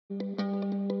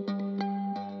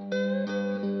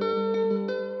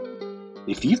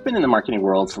If you've been in the marketing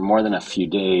world for more than a few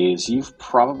days, you've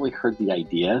probably heard the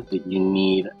idea that you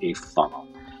need a funnel.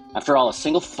 After all, a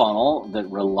single funnel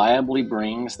that reliably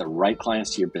brings the right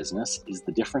clients to your business is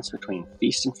the difference between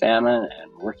feast and famine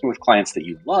and working with clients that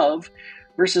you love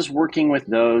versus working with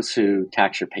those who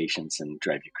tax your patience and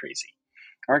drive you crazy.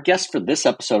 Our guest for this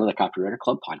episode of the Copywriter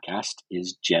Club podcast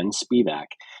is Jenn Spivak,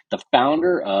 the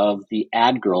founder of the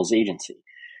Ad Girls Agency.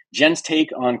 Jenn's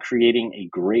take on creating a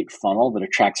great funnel that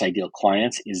attracts ideal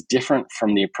clients is different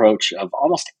from the approach of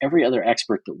almost every other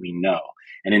expert that we know.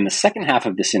 And in the second half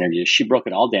of this interview, she broke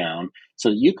it all down so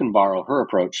that you can borrow her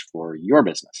approach for your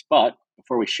business. But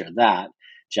before we share that,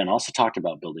 Jenn also talked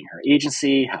about building her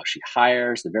agency, how she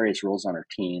hires, the various roles on her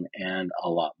team, and a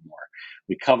lot more.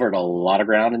 We covered a lot of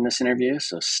ground in this interview,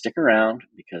 so stick around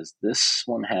because this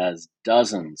one has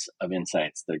dozens of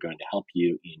insights that are going to help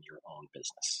you in your own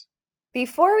business.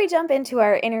 Before we jump into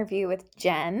our interview with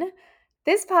Jenn,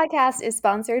 this podcast is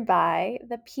sponsored by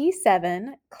the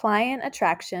P7 Client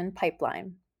Attraction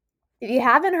Pipeline. If you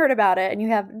haven't heard about it and you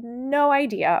have no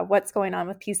idea what's going on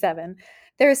with P7,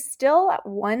 there's still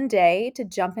one day to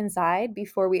jump inside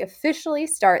before we officially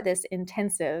start this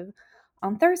intensive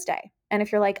on Thursday. And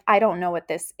if you're like, I don't know what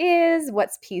this is,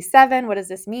 what's P7, what does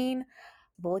this mean?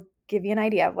 We'll give you an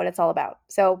idea of what it's all about.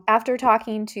 So after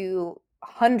talking to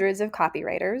hundreds of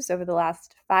copywriters over the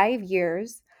last 5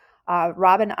 years,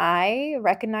 Rob and I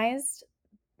recognized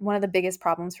one of the biggest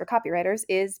problems for copywriters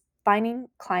is finding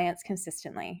clients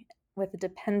consistently with a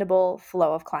dependable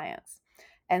flow of clients.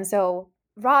 And so,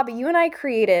 Rob, you and I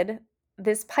created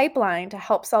this pipeline to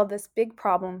help solve this big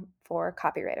problem for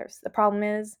copywriters. The problem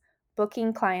is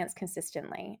booking clients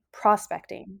consistently,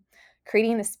 prospecting,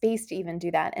 creating the space to even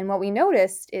do that. And what we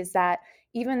noticed is that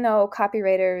even though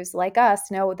copywriters like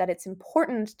us know that it's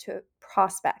important to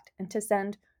prospect and to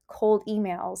send cold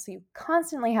emails, so you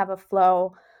constantly have a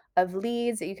flow of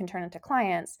leads that you can turn into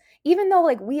clients, even though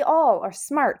like we all are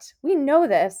smart, we know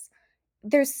this,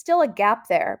 there's still a gap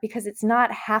there because it's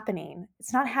not happening.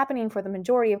 It's not happening for the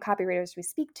majority of copywriters we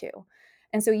speak to.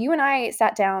 And so you and I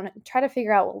sat down, try to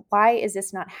figure out, well, why is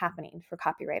this not happening for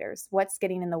copywriters? What's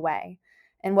getting in the way?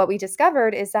 And what we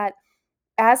discovered is that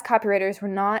as copywriters, we're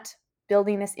not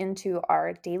building this into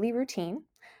our daily routine.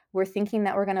 We're thinking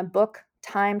that we're going to book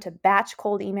time to batch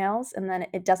cold emails, and then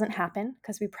it doesn't happen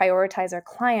because we prioritize our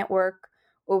client work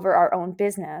over our own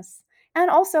business.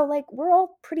 And also, like, we're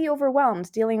all pretty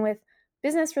overwhelmed dealing with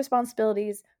business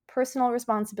responsibilities, personal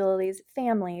responsibilities,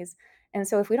 families. And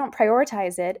so if we don't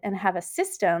prioritize it and have a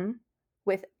system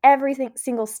with every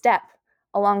single step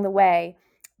along the way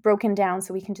broken down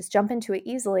so we can just jump into it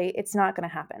easily, it's not going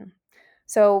to happen.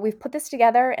 So we've put this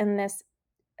together in this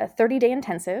 30-day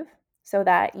intensive so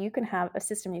that you can have a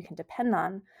system you can depend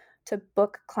on to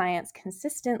book clients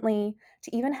consistently,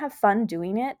 to even have fun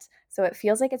doing it. So it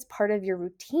feels like it's part of your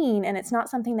routine and it's not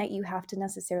something that you have to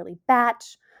necessarily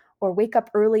batch or wake up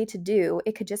early to do.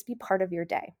 It could just be part of your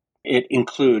day. It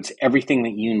includes everything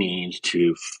that you need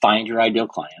to find your ideal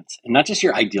clients, and not just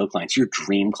your ideal clients, your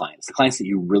dream clients, the clients that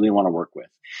you really want to work with.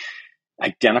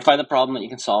 Identify the problem that you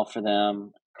can solve for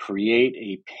them, create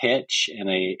a pitch and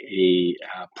a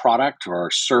product or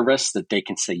service that they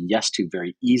can say yes to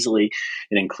very easily.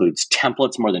 It includes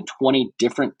templates, more than 20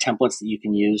 different templates that you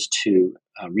can use to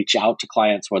reach out to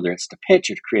clients, whether it's to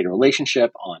pitch or to create a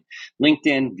relationship on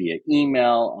LinkedIn, via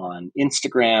email, on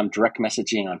Instagram, direct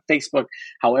messaging on Facebook,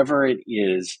 however it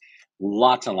is.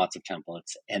 Lots and lots of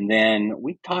templates. And then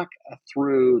we talk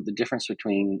through the difference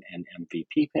between an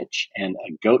MVP pitch and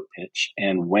a GOAT pitch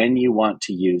and when you want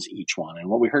to use each one. And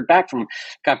what we heard back from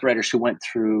copywriters who went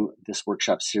through this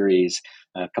workshop series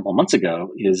a couple of months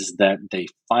ago is that they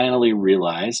finally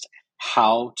realized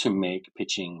how to make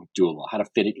pitching doable, how to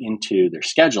fit it into their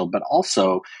schedule, but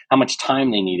also how much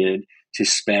time they needed to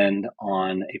spend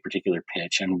on a particular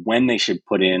pitch and when they should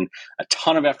put in a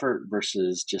ton of effort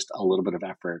versus just a little bit of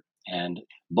effort. And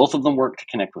both of them work to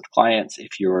connect with clients.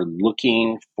 If you're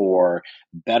looking for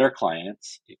better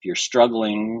clients, if you're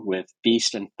struggling with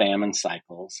feast and famine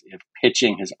cycles, if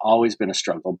pitching has always been a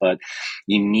struggle, but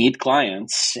you need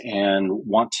clients and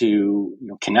want to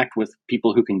connect with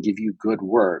people who can give you good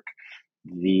work,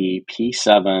 the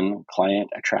P7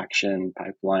 Client Attraction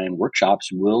Pipeline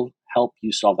workshops will help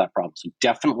you solve that problem. So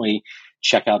definitely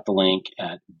check out the link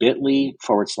at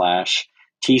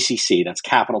bit.ly/TCC. That's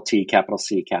capital T, capital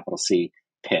C,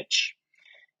 pitch.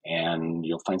 And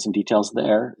you'll find some details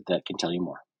there that can tell you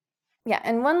more. Yeah,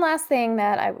 and one last thing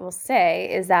that I will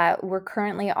say is that we're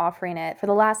currently offering it for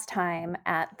the last time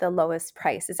at the lowest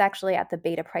price. It's actually at the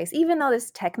beta price, even though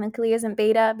this technically isn't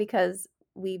beta because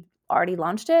we've already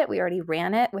launched it. We already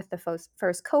ran it with the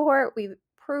first cohort. We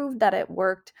proved that it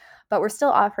worked, but we're still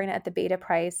offering it at the beta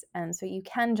price. And so you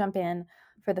can jump in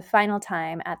for the final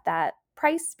time at that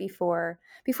price before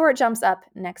it jumps up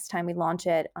next time we launch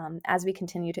it, as we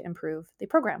continue to improve the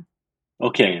program.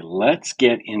 Okay, let's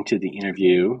get into the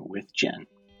interview with Jenn.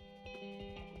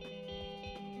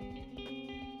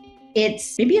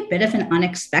 It's maybe a bit of an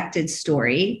unexpected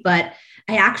story, but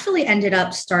I actually ended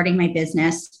up starting my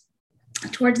business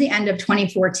towards the end of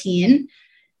 2014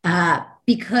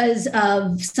 because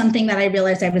of something that I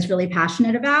realized I was really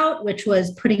passionate about, which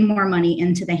was putting more money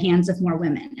into the hands of more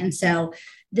women. And so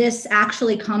this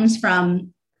actually comes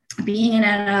from being in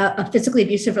a physically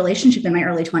abusive relationship in my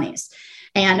early 20s.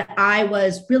 And I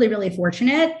was really, really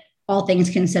fortunate, all things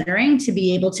considering, to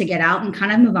be able to get out and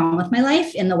kind of move on with my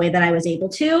life in the way that I was able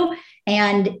to.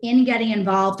 And in getting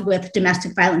involved with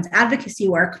domestic violence advocacy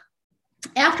work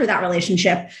after that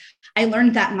relationship, I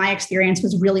learned that my experience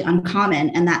was really uncommon,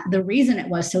 and that the reason it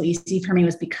was so easy for me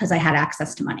was because I had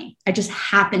access to money. I just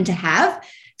happened to have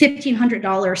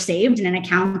 $1,500 saved in an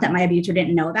account that my abuser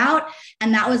didn't know about.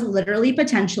 And that was literally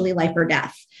potentially life or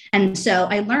death. And so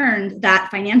I learned that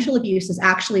financial abuse is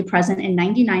actually present in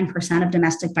 99% of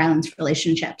domestic violence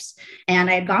relationships. And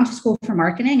I had gone to school for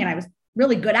marketing and I was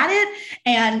really good at it.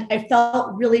 And I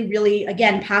felt really, really,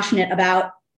 again, passionate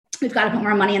about, we've got to put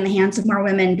more money in the hands of more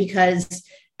women, because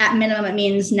at minimum, it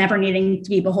means never needing to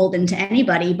be beholden to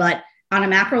anybody. But on a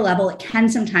macro level, it can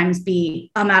sometimes be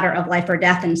a matter of life or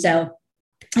death. And so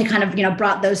I kind of,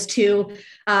 brought those two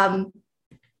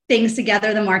things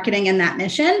together, the marketing and that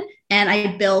mission. And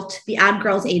I built the Ad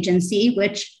Girls agency,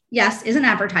 which, yes, is an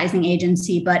advertising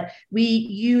agency, but we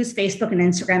use Facebook and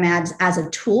Instagram ads as a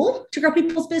tool to grow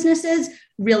people's businesses.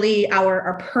 Really,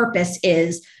 our purpose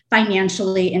is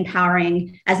financially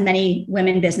empowering as many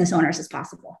women business owners as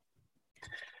possible.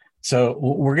 So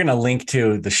we're going to link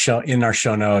to the show in our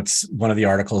show notes, one of the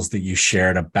articles that you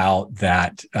shared about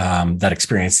that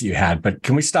experience that you had. But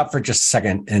can we stop for just a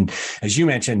second? And as you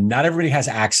mentioned, not everybody has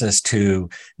access to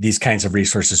these kinds of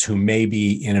resources who may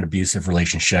be in an abusive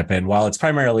relationship. And while it's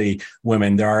primarily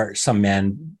women, there are some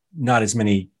men, not as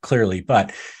many clearly,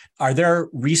 but are there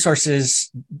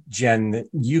resources, Jenn, that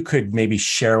you could maybe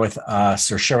share with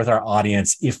us or share with our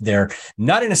audience if they're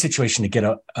not in a situation to get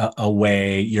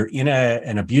away, you're in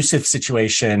an abusive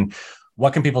situation?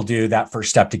 What can people do, that first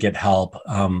step to get help?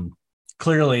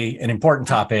 Clearly an important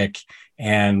topic,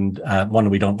 and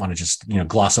one we don't want to just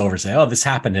gloss over and say, oh, this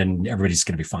happened and everybody's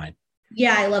going to be fine.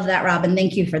 Yeah, I love that, Robin.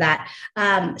 Thank you for that.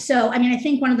 I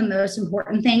think one of the most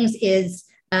important things is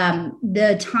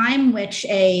the time which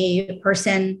a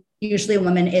person, usually a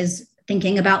woman, is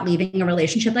thinking about leaving a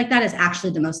relationship like that is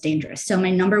actually the most dangerous. So my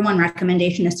number one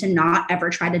recommendation is to not ever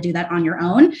try to do that on your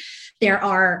own. There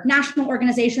are national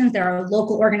organizations, there are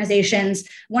local organizations.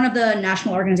 One of the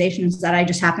national organizations that I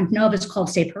just happen to know of is called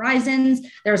Safe Horizons.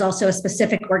 There's also a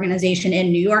specific organization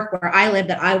in New York where I live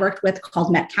that I worked with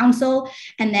called Met Council.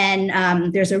 And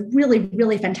then there's a really,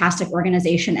 really fantastic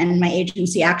organization, and my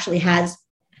agency actually has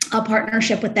a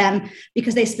partnership with them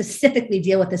because they specifically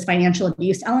deal with this financial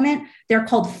abuse element. They're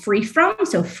called Free From,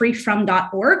 so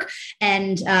freefrom.org.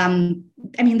 And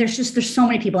there's so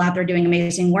many people out there doing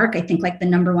amazing work. I think the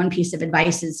number one piece of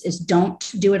advice is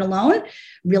don't do it alone.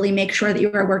 Really make sure that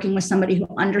you are working with somebody who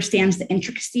understands the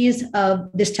intricacies of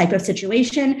this type of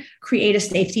situation. Create a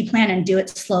safety plan and do it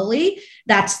slowly.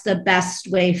 That's the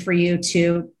best way for you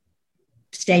to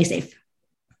stay safe.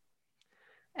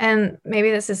 And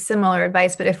maybe this is similar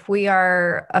advice, but if we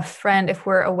are a friend, if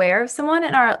we're aware of someone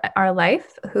in our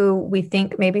life who we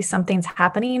think maybe something's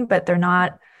happening, but they're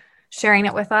not sharing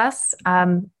it with us,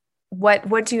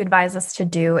 what do you advise us to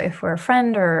do if we're a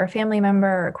friend or a family member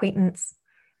or acquaintance?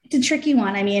 It's a tricky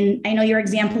one. I mean, I know your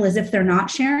example is if they're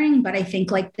not sharing, but I think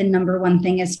the number one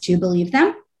thing is to believe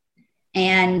them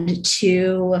and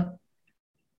to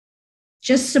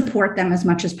just support them as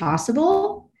much as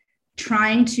possible.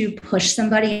 Trying to push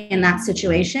somebody in that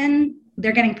situation,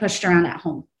 they're getting pushed around at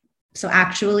home. So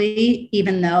actually,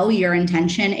 even though your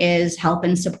intention is help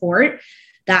and support,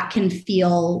 that can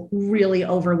feel really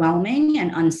overwhelming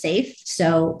and unsafe.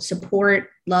 So support,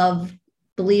 love,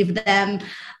 believe them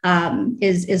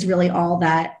is really all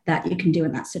that you can do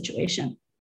in that situation.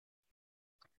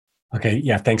 Okay.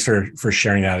 Yeah. Thanks for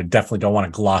sharing that. I definitely don't want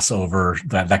to gloss over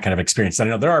that kind of experience. I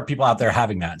know there are people out there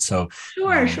having that. So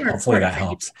sure. Hopefully that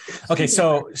helps. Okay.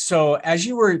 So as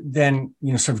you were then,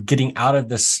 sort of getting out of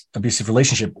this abusive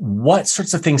relationship, what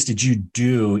sorts of things did you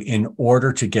do in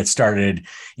order to get started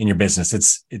in your business?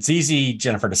 It's easy,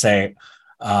 Jennifer, to say,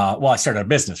 well, I started a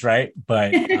business, right?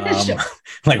 But Sure.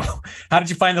 like, how did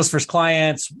you find those first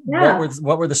clients? Yeah.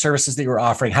 What were the services that you were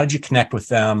offering? How did you connect with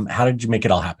them? How did you make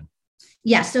it all happen?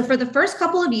 Yeah. So for the first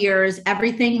couple of years,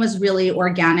 everything was really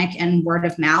organic and word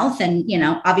of mouth. And,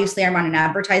 obviously I run an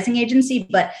advertising agency,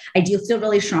 but I do feel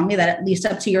really strongly that at least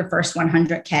up to your first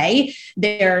 100K,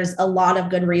 there's a lot of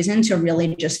good reason to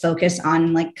really just focus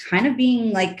on like kind of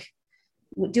being like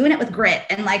doing it with grit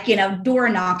and like, door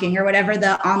knocking or whatever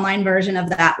the online version of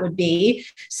that would be.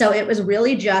 So it was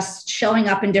really just showing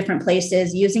up in different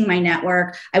places, using my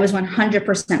network. I was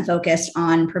 100% focused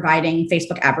on providing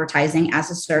Facebook advertising as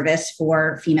a service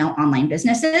for female online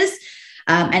businesses.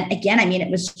 And again, it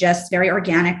was just very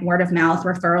organic, word of mouth,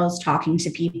 referrals, talking to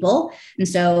people. And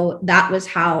so that was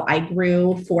how I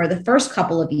grew for the first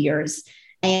couple of years.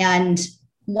 And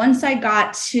once I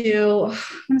got to,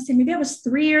 I'm going to say maybe I was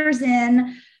 3 years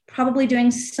in, probably doing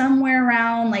somewhere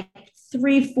around like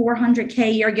 400K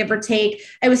a year, give or take.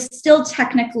 I was still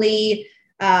technically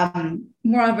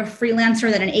more of a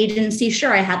freelancer than an agency.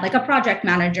 Sure, I had like a project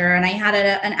manager and I had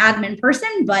an admin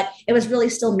person, but it was really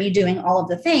still me doing all of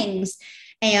the things.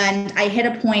 And I hit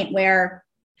a point where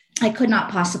I could not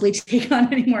possibly take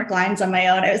on any more clients on my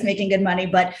own. I was making good money,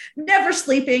 but never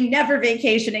sleeping, never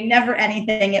vacationing, never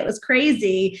anything. It was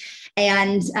crazy.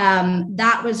 And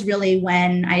that was really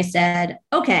when I said,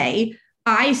 okay,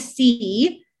 I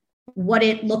see what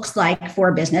it looks like for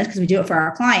a business, because we do it for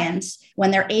our clients,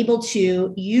 when they're able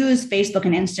to use Facebook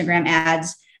and Instagram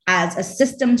ads as a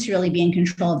system to really be in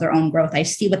control of their own growth. I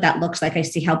see what that looks like. I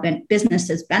see how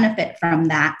businesses benefit from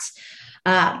that.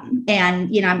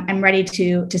 And, I'm ready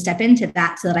to step into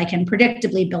that so that I can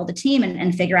predictably build a team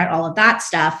and figure out all of that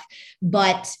stuff.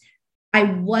 But I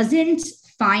wasn't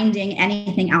finding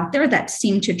anything out there that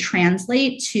seemed to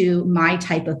translate to my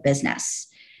type of business.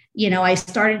 I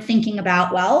started thinking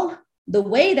about, well, the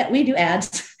way that we do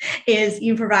ads is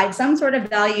you provide some sort of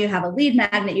value, you have a lead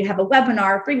magnet, you have a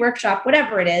webinar, free workshop,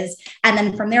 whatever it is. And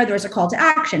then from there's a call to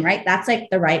action, right? That's like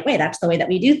the right way. That's the way that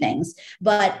we do things.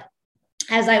 But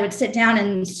as I would sit down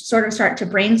and sort of start to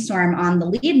brainstorm on the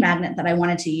lead magnet that I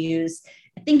wanted to use,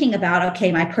 thinking about,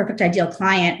 okay, my perfect ideal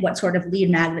client, what sort of lead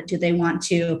magnet do they want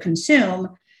to consume?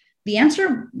 The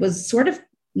answer was sort of,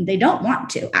 they don't want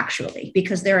to actually,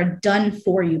 because they're a done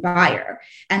for you buyer.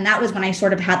 And that was when I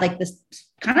sort of had like this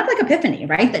kind of like epiphany,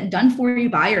 right? That done for you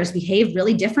buyers behave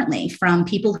really differently from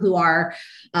people who are,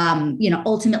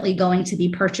 ultimately going to be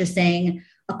purchasing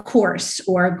a course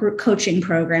or a group coaching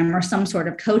program or some sort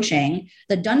of coaching.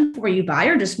 The done for you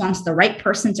buyer just wants the right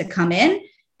person to come in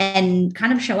and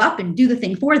kind of show up and do the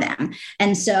thing for them.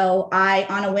 And so I,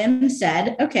 on a whim,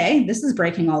 said, okay, this is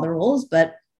breaking all the rules,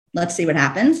 but let's see what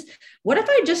happens. What if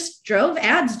I just drove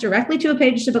ads directly to a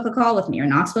page to book a call with me? You're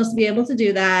not supposed to be able to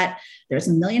do that. There's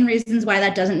a million reasons why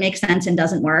that doesn't make sense and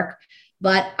doesn't work.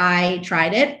 But I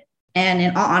tried it. And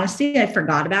in all honesty, I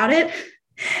forgot about it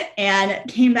and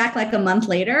came back like a month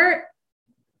later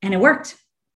and it worked.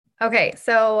 Okay.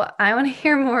 So I want to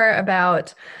hear more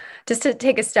about, just to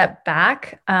take a step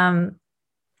back,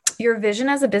 your vision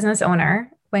as a business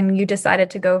owner when you decided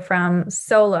to go from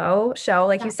solo show,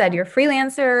 like you said, you're a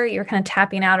freelancer, you're kind of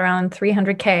tapping out around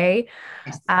 300K,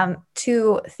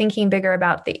 to thinking bigger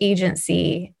about the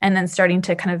agency and then starting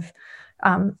to kind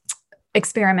of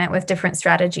experiment with different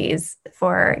strategies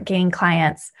for gaining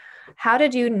clients. How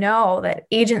did you know that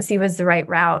agency was the right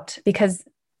route? Because,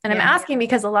 and I'm asking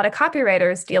because a lot of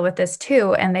copywriters deal with this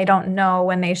too, and they don't know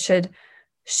when they should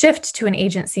shift to an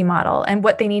agency model and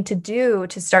what they need to do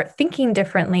to start thinking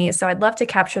differently. So I'd love to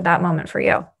capture that moment for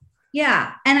you.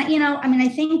 Yeah. And, I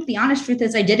think the honest truth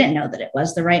is I didn't know that it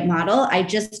was the right model. I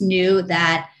just knew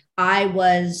that I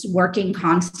was working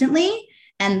constantly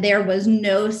and there was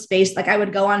no space. Like I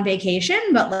would go on vacation,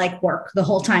 but like work the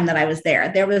whole time that I was there.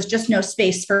 There was just no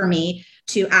space for me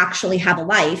to actually have a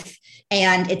life.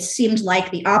 And it seemed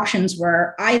like the options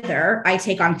were either I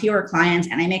take on fewer clients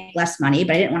and I make less money,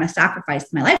 but I didn't want to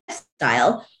sacrifice my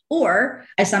lifestyle, or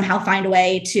I somehow find a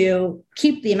way to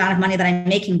keep the amount of money that I'm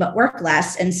making, but work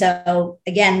less. And so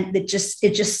again, it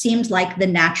just seemed like the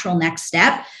natural next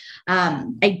step.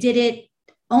 I did it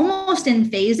almost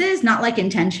in phases, not like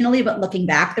intentionally, but looking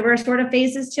back, there were sort of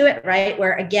phases to it, right?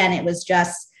 Where again, it was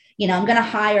just, I'm going to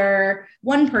hire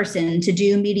one person to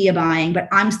do media buying, but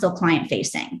I'm still client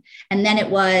facing. And then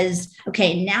it was,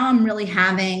 okay, now I'm really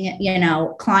having,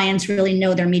 clients really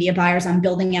know their media buyers. I'm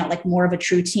building out like more of a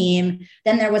true team.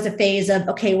 Then there was a phase of,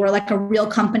 okay, we're like a real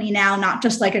company now, not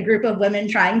just like a group of women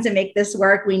trying to make this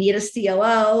work. We need a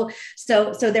COO.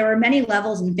 So there were many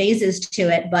levels and phases to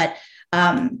it. But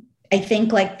I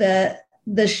think like the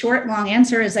short, long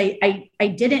answer is I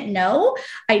didn't know.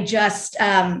 I just,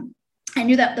 I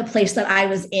knew that the place that I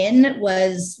was in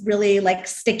was really like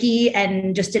sticky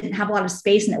and just didn't have a lot of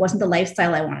space, and it wasn't the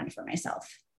lifestyle I wanted for myself.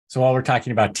 So while we're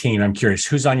talking about team, I'm curious,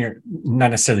 who's on your,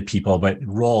 not necessarily people, but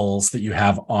roles that you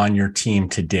have on your team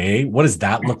today? What does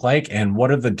that look like? And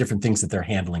what are the different things that they're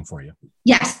handling for you?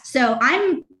 Yes. So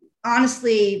I'm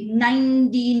honestly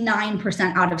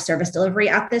 99% out of service delivery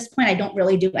at this point. I don't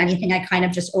really do anything. I kind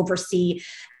of just oversee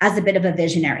as a bit of a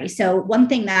visionary. So one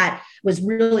thing that was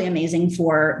really amazing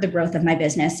for the growth of my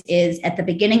business is at the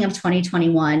beginning of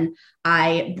 2021,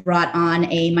 I brought on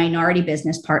a minority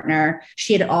business partner.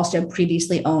 She had also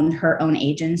previously owned her own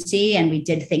agency, and we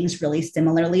did things really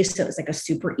similarly. So it was like a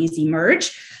super easy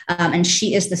merge. And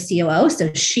she is the COO.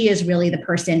 So she is really the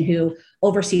person who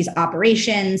oversees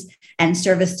operations and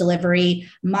service delivery.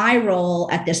 My role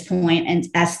at this point and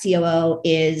as COO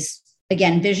is,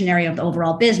 again, visionary of the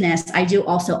overall business. I do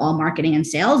also all marketing and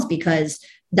sales because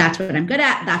that's what I'm good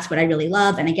at. That's what I really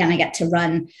love. And again, I get to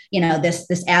run,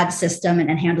 this ad system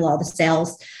and handle all the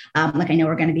sales. Like I know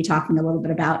we're going to be talking a little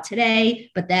bit about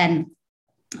today, but then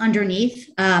underneath,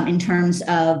 in terms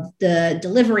of the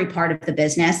delivery part of the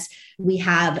business, we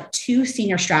have 2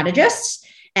 senior strategists.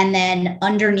 And then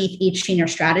underneath each senior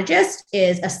strategist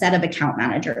is a set of account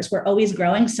managers. We're always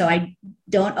growing, so I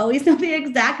don't always know the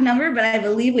exact number, but I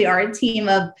believe we are a team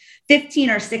of 15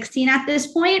 or 16 at this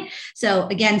point. So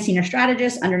again, senior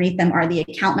strategists, underneath them are the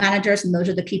account managers, and those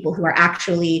are the people who are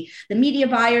actually the media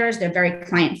buyers. They're very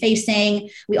client facing.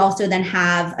 We also then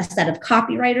have a set of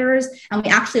copywriters, and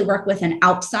we actually work with an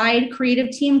outside creative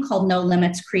team called No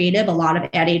Limits Creative. A lot of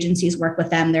ad agencies work with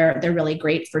them. They're really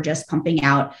great for just pumping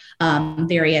out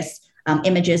various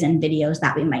images and videos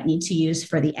that we might need to use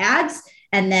for the ads.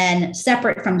 And then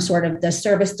separate from sort of the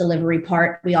service delivery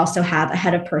part, we also have a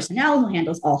head of personnel who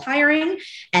handles all hiring.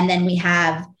 And then we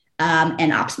have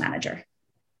an ops manager.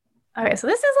 Okay, so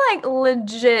this is like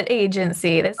legit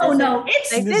agency. This is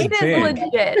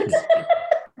legit.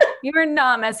 You are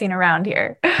not messing around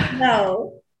here.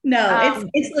 No,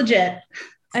 it's legit.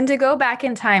 And to go back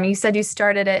in time, you said you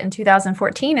started it in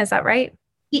 2014. Is that right?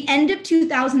 The end of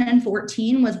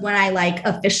 2014 was when I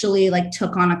officially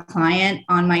took on a client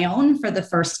on my own for the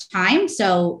first time.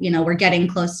 So, we're getting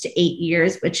close to 8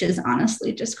 years, which is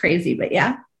honestly just crazy, but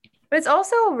yeah. But it's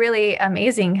also really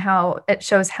amazing how it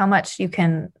shows how much you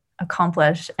can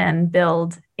accomplish and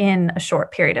build in a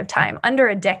short period of time, under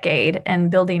a decade, and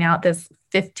building out this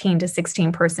 15 to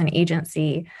 16 person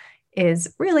agency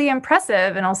is really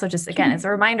impressive. And also just, again, as a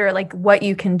reminder, what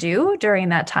you can do during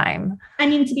that time. I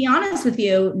mean, to be honest with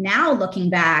you, now looking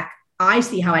back, I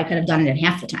see how I could have done it in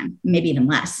half the time, maybe even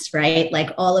less, right?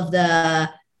 All of the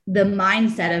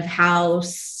mindset of how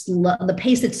slow, the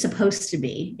pace it's supposed to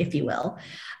be, if you will.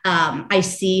 I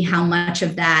see how much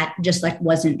of that just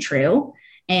wasn't true.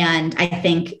 And I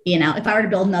think, if I were to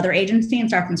build another agency and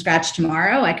start from scratch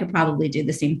tomorrow, I could probably do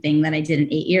the same thing that I did in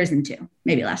 8 years in 2,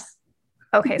 maybe less.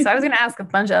 Okay, so I was going to ask a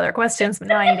bunch of other questions, but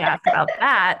now I need to ask about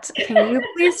that. Can you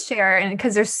please share, and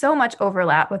because there's so much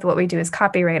overlap with what we do as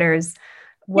copywriters,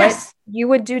 what you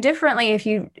would do differently if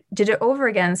you did it over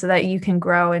again so that you can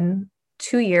grow in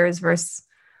 2 years versus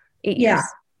 8 years? Yeah,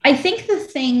 I think the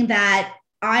thing that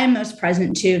I'm most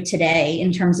present to today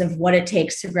in terms of what it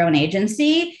takes to grow an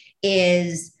agency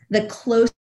is the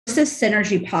closest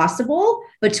synergy possible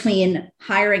between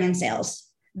hiring and sales.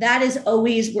 That is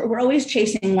always, we're always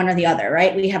chasing one or the other,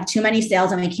 right? We have too many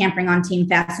sales and we can't bring on team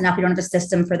fast enough. We don't have a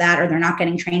system for that, or they're not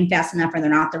getting trained fast enough, or they're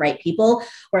not the right people,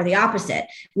 or the opposite.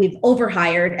 We've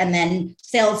overhired and then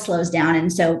sales slows down.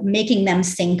 And so making them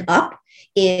sync up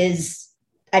is,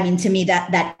 to me,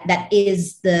 that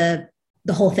is the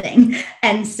whole thing.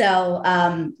 And so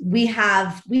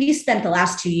we spent the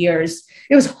last 2 years,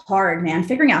 it was hard, man,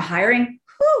 figuring out hiring.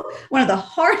 One of the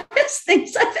hardest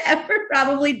things I've ever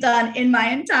probably done in my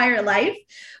entire life.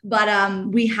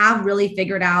 But we have really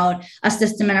figured out a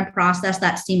system and a process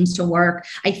that seems to work.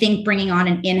 I think bringing on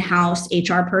an in-house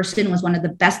HR person was one of the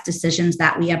best decisions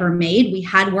that we ever made. We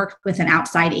had worked with an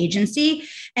outside agency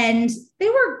and they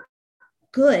were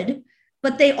good,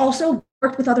 but they also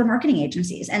worked with other marketing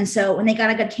agencies. And so when they got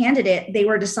a good candidate, they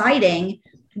were deciding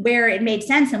where it made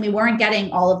sense and we weren't getting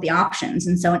all of the options.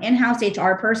 And so an in-house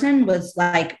HR person was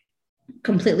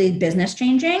completely business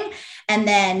changing. And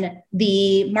then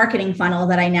the marketing funnel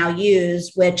that I now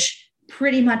use, which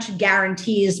pretty much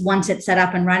guarantees once it's set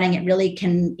up and running, it really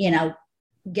can,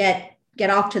 get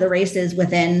off to the races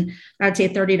within, I'd say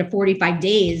 30 to 45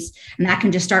 days. And that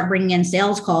can just start bringing in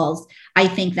sales calls. I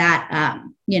think that,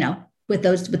 with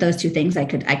those 2 things, I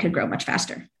could grow much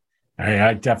faster.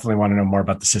 I definitely want to know more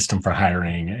about the system for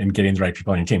hiring and getting the right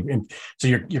people on your team. And so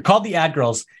you're called the ad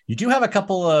girls. You do have a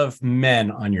couple of men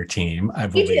on your team, I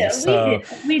believe.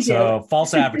 We do. So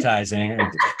false advertising.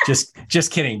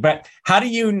 just kidding. But how do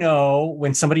you know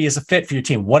when somebody is a fit for your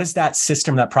team? What is that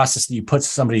system, that process that you put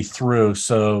somebody through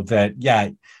so that,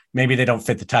 maybe they don't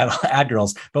fit the title ad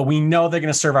girls, but we know they're going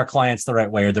to serve our clients the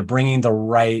right way, or they're bringing the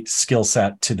right skill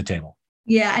set to the table?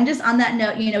 Yeah. And just on that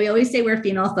note, we always say we're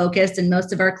female focused and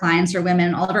most of our clients are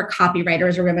women. All of our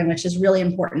copywriters are women, which is really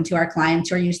important to our clients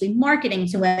who are usually marketing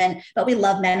to women, but we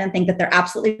love men and think that they're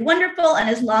absolutely wonderful. And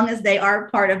as long as they are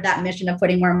part of that mission of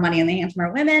putting more money in the hands of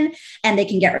more women and they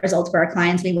can get results for our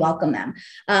clients, we welcome them.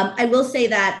 I will say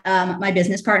that my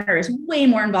business partner is way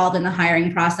more involved in the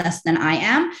hiring process than I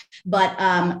am, but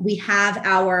we have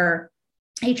our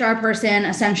HR person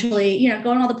essentially,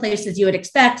 going all the places you would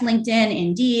expect, LinkedIn,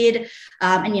 Indeed,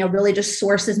 and, really just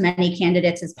source as many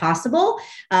candidates as possible.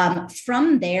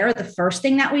 From there, the first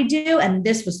thing that we do, and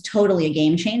this was totally a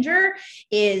game changer,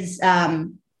 is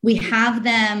we have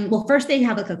them, first they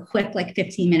have a quick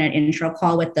 15-minute intro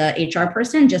call with the HR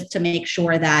person just to make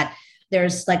sure that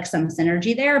there's some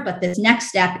synergy there. But this next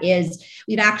step is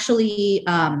we've actually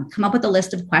come up with a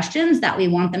list of questions that we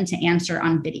want them to answer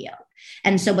on video.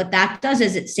 And so what that does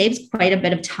is it saves quite a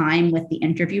bit of time with the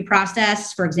interview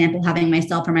process. For example, having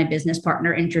myself or my business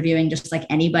partner interviewing just like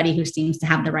anybody who seems to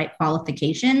have the right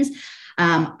qualifications.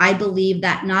 I believe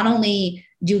that not only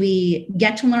do we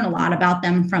get to learn a lot about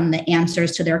them from the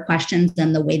answers to their questions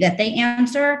and the way that they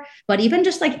answer, but even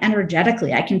just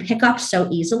energetically, I can pick up so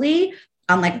easily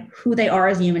on who they are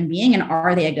as a human being and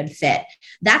are they a good fit.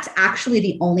 That's actually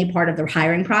the only part of the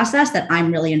hiring process that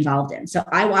I'm really involved in. So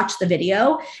I watch the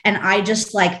video and I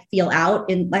just feel out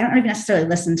in, I don't even necessarily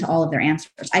listen to all of their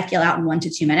answers. I feel out in 1 to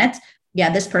 2 minutes.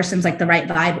 Yeah, this person's the right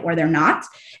vibe or they're not.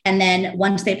 And then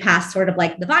once they pass sort of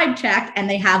the vibe check and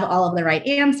they have all of the right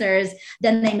answers,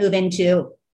 then they move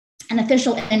into an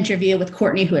official interview with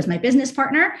Courtney, who is my business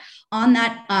partner. On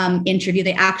that interview,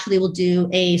 they actually will do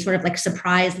a sort of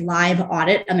surprise live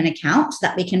audit of an account so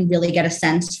that we can really get a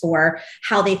sense for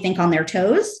how they think on their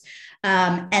toes.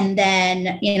 And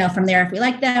then, from there, if we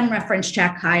like them, reference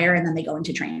check, hire, and then they go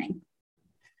into training.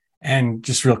 And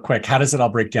just real quick, how does it all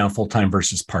break down full-time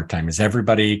versus part-time? Is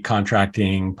everybody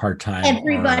contracting part-time?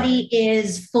 Everybody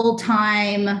is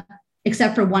full-time,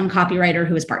 except for one copywriter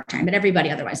who is part-time, but everybody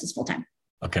otherwise is full-time.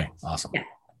 Okay, awesome. Yeah.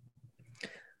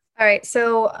 All right.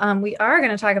 So we are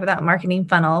going to talk about that marketing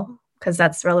funnel because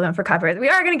that's relevant for copywriting. We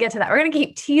are going to get to that. We're going to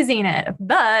keep teasing it.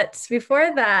 But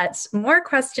before that, more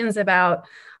questions about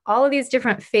all of these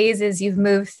different phases you've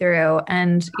moved through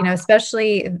and,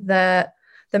 especially the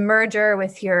merger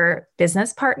with your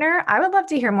business partner. I would love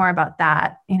to hear more about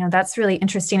that. That's really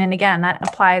interesting. And again, that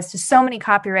applies to so many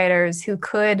copywriters who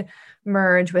could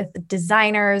merge with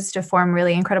designers to form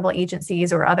really incredible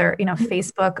agencies or other,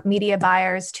 Facebook media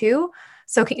buyers too.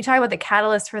 So can you talk about the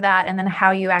catalyst for that and then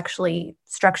how you actually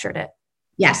structured it?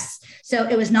 Yes. So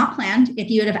it was not planned.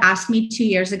 If you would have asked me 2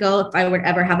 years ago if I would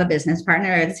ever have a business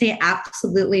partner, I would say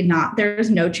absolutely not. There's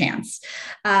no chance.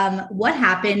 What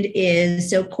happened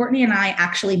is, so Courtney and I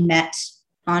actually met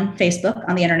on Facebook,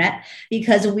 on the internet,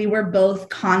 because we were both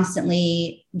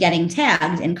constantly getting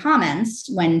tagged in comments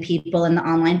when people in the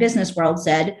online business world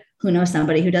said, who knows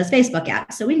somebody who does Facebook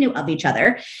ads? So we knew of each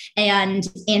other. And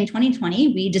in 2020,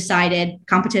 we decided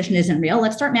competition isn't real.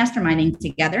 Let's start masterminding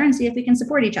together and see if we can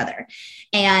support each other.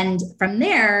 And from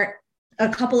there, a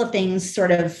couple of things sort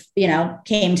of,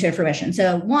 came to fruition.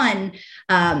 So one,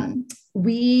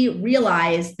 we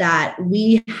realized that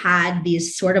we had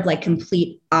these sort of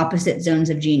complete opposite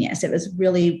zones of genius. It was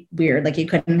really weird. You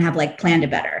couldn't have planned it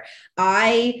better.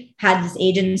 I had this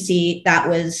agency that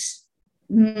was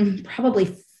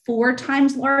probably 4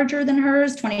 times larger than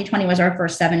hers. 2020 was our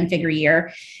first 7-figure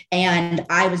year. And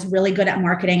I was really good at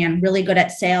marketing and really good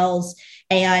at sales.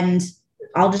 And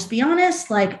I'll just be honest,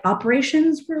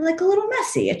 operations were a little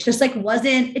messy. It just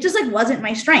wasn't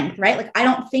my strength, right? I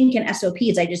don't think in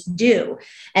SOPs, I just do.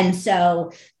 And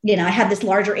so, I had this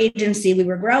larger agency, we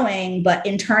were growing, but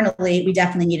internally we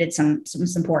definitely needed some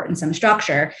support and some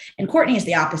structure. And Courtney is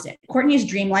the opposite. Courtney's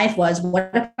dream life was,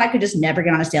 what if I could just never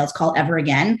get on a sales call ever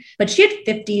again? But she had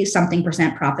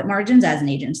 50-something% profit margins as an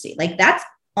agency. That's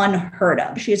unheard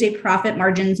of. She is a profit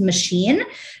margins machine.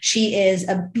 She is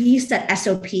a beast at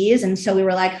SOPs. And so we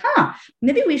were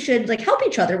maybe we should help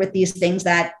each other with these things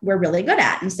that we're really good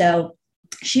at. And so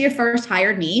she first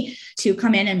hired me to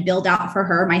come in and build out for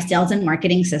her my sales and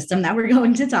marketing system that we're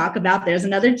going to talk about. There's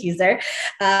another teaser.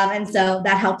 And so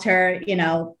that helped her,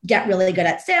 get really good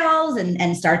at sales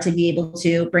and start to be able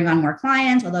to bring on more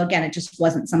clients. Although again, it just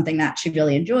wasn't something that she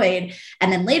really enjoyed.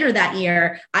 And then later that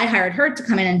year, I hired her to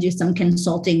come in and do some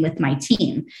consulting with my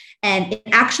team. And it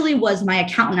actually was my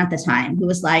accountant at the time who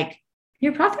was like,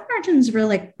 your profit margins were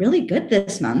like really good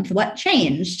this month. What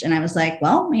changed? And I was like,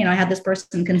 well, I had this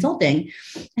person consulting,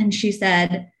 and she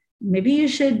said, maybe you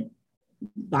should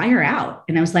buy her out.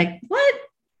 And I was like, what?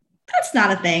 That's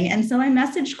not a thing. And so I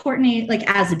messaged Courtney like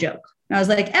as a joke. And I was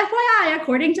like, FYI,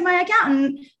 according to my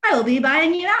accountant, I will be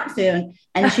buying you out soon.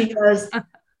 And she goes,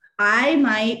 I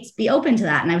might be open to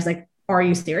that. And I was like, are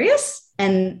you serious?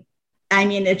 And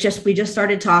we just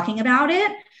started talking about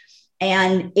it,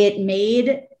 and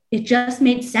it just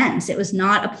made sense. It was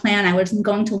not a plan. I wasn't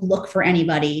going to look for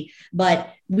anybody,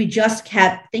 but we just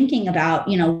kept thinking about,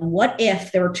 what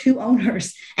if there were two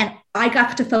owners and I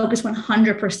got to focus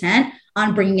 100%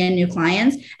 on bringing in new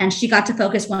clients, and she got to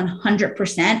focus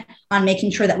 100% on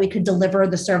making sure that we could deliver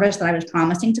the service that I was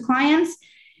promising to clients.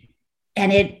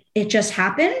 And it just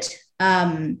happened.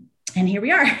 And here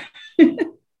we are.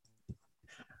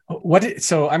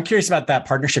 So I'm curious about that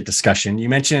partnership discussion. You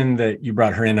mentioned that you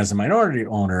brought her in as a minority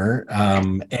owner,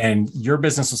 and your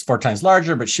business was 4 times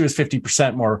larger, but she was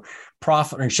 50% more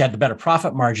profit, or she had the better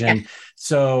profit margin. Yeah.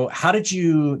 So how did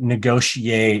you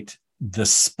negotiate the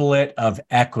split of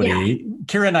equity? Yeah.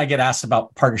 Kira and I get asked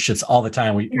about partnerships all the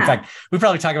time. In fact, we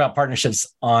probably talk about partnerships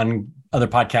on other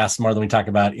podcasts more than we talk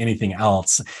about anything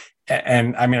else.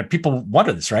 And people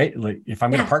wonder this, right? Like, if I'm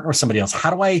going to partner with somebody else, how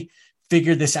do I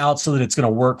figure this out so that it's going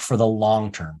to work for the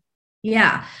long term?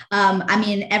 Yeah.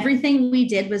 Everything we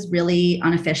did was really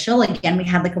unofficial. Again, we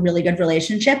had like a really good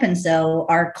relationship. And so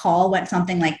our call went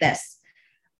something like this.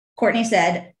 Courtney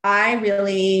said, I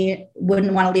really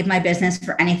wouldn't want to leave my business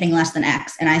for anything less than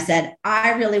X. And I said,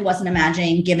 I really wasn't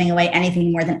imagining giving away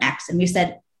anything more than X. And we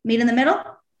said, meet in the middle.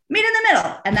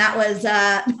 And that was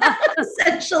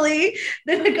essentially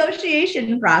the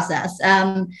negotiation process.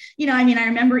 I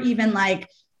remember even like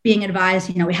being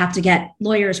advised, we have to get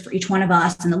lawyers for each one of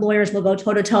us, and the lawyers will go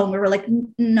toe to toe. And we were like,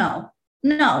 no,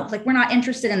 like, we're not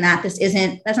interested in that.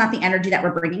 That's not the energy that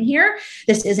we're bringing here.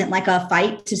 This isn't like a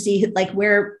fight to see like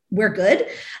we're good.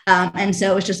 And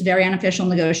so it was just very unofficial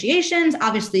negotiations.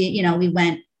 Obviously, we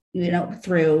went,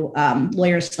 through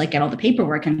lawyers to like get all the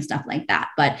paperwork and stuff like that.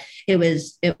 But it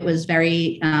was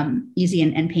very easy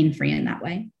and pain-free in that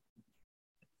way.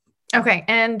 Okay.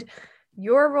 And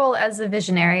your role as a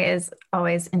visionary is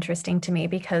always interesting to me,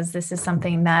 because this is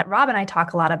something that Rob and I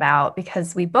talk a lot about,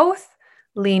 because we both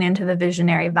lean into the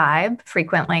visionary vibe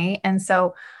frequently. And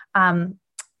so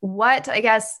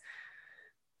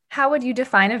how would you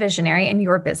define a visionary in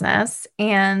your business?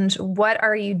 And what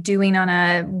are you doing on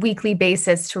a weekly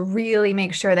basis to really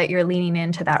make sure that you're leaning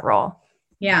into that role?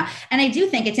 Yeah. And I do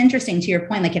think it's interesting, to your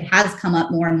point, like it has come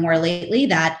up more and more lately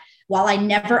that while I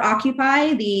never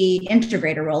occupy the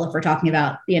integrator role, if we're talking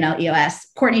about, EOS,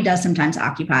 Courtney does sometimes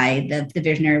occupy the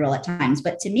visionary role at times.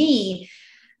 But to me,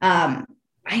 I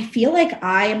feel like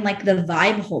I am like the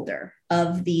vibe holder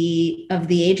of the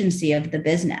agency, of the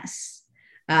business.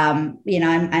 I'm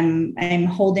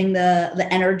holding the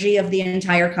energy of the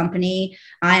entire company.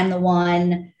 I am the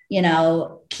one,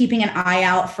 keeping an eye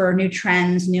out for new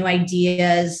trends, new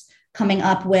ideas, coming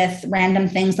up with random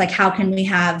things like how can we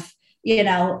have,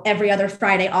 every other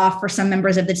Friday off for some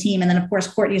members of the team. And then of course,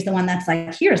 Courtney's the one that's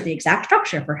like, here's the exact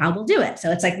structure for how we'll do it.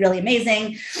 So it's like really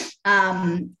amazing.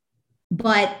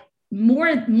 But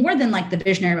more than like the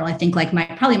visionary role, I think like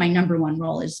probably my number one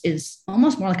role is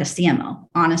almost more like a CMO.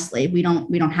 Honestly, we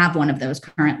don't have one of those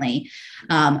currently.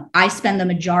 I spend the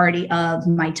majority of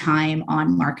my time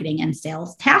on marketing and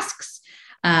sales tasks.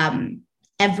 I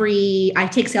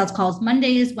take sales calls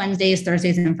Mondays, Wednesdays,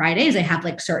 Thursdays, and Fridays. I have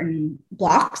like certain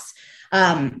blocks.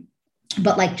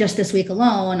 But like just this week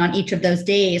alone, on each of those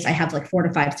days, I have like 4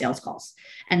 to 5 sales calls.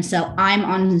 And so I'm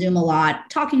on Zoom a lot,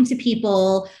 talking to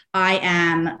people. I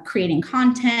am creating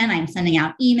content. I'm sending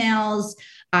out emails.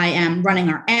 I am running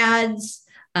our ads.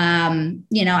 I'm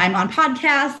on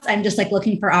podcasts. I'm just like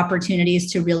looking for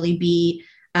opportunities to really be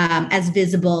as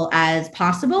visible as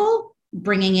possible,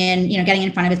 bringing in, getting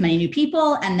in front of as many new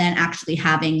people, and then actually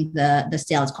having the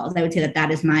sales calls. I would say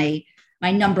that is my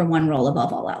number one role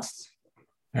above all else.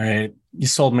 All right. You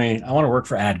sold me. I want to work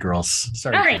for Ad Girls.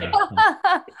 Sorry. All right.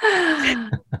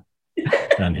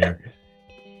 Done here.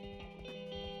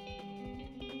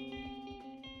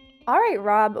 All right,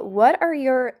 Rob, what are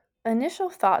your initial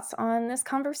thoughts on this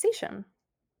conversation?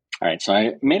 All right, so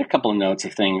I made a couple of notes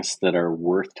of things that are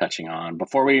worth touching on.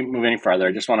 Before we move any further,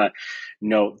 I just want to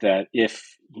note that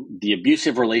if the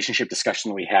abusive relationship discussion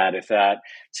that we had, if that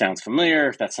sounds familiar,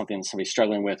 if that's something that somebody's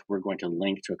struggling with, we're going to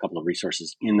link to a couple of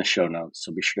resources in the show notes.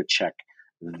 So be sure to check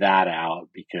that out,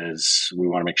 because we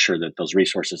want to make sure that those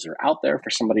resources are out there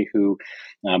for somebody who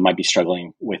might be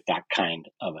struggling with that kind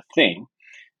of a thing.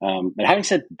 But having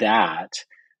said that,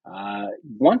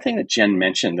 one thing that Jenn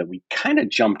mentioned that we kind of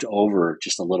jumped over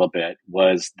just a little bit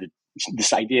was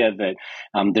this idea that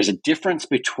there's a difference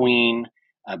between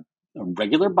a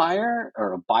regular buyer,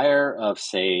 or a buyer of,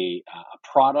 say,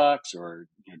 products, or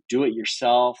do it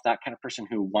yourself, that kind of person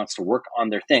who wants to work on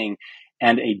their thing,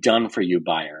 and a done for you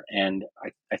buyer. And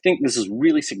I think this is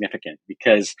really significant,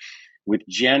 because with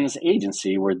Jenn's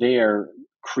agency, where they are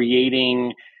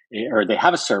creating, or they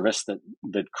have a service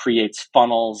that creates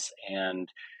funnels and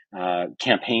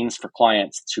campaigns for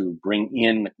clients to bring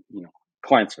in,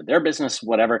 clients for their business,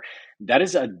 whatever, that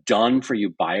is a done for you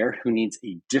buyer who needs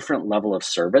a different level of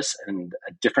service and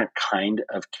a different kind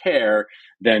of care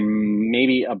than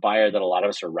maybe a buyer that a lot of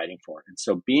us are writing for. And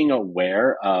so being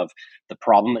aware of the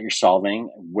problem that you're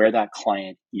solving, where that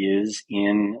client is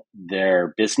in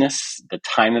their business, the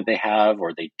time that they have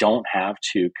or they don't have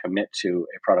to commit to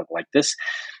a product like this.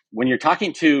 When you're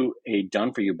talking to a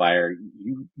done-for-you buyer,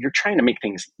 you're trying to make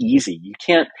things easy. You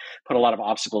can't put a lot of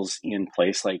obstacles in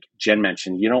place. Like Jenn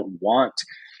mentioned, you don't want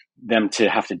them to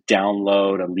have to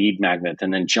download a lead magnet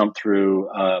and then jump through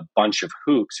a bunch of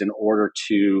hoops in order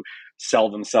to sell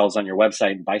themselves on your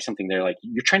website and buy something there. Like,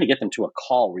 you're trying to get them to a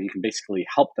call where you can basically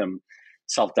help them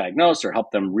self-diagnose or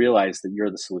help them realize that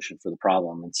you're the solution for the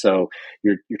problem. And so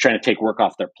you're trying to take work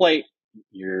off their plate.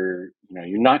 You're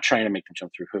not trying to make them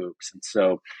jump through hoops. And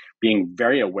so being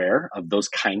very aware of those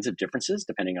kinds of differences,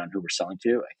 depending on who we're selling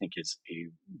to, I think is a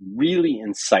really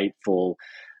insightful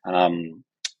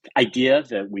idea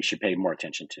that we should pay more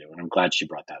attention to. And I'm glad she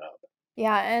brought that up.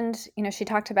 Yeah. And, she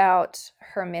talked about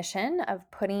her mission of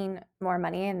putting more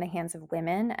money in the hands of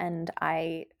women. And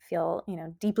I feel,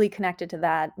 deeply connected to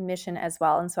that mission as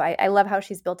well. And so I love how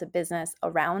she's built a business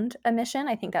around a mission.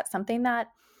 I think that's something that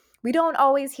we don't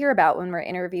always hear about when we're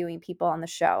interviewing people on the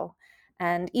show.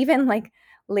 And even like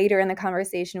later in the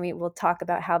conversation, we will talk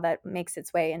about how that makes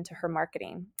its way into her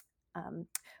marketing.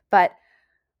 But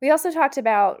we also talked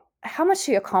about how much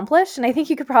she accomplished. And I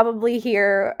think you could probably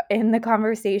hear in the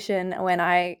conversation when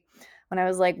I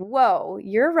was like, whoa,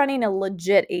 you're running a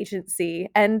legit agency.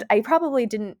 And it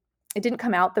didn't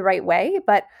come out the right way,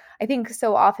 but I think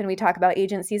so often we talk about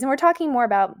agencies, and we're talking more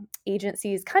about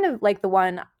agencies kind of like the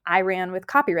one I ran with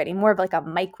Copywriting, more of like a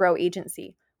micro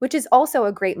agency, which is also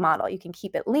a great model. You can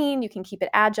keep it lean, you can keep it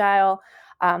agile.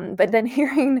 But then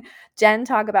hearing Jenn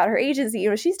talk about her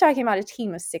agency, she's talking about a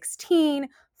team of 16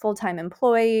 full-time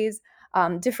employees,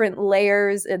 different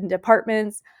layers and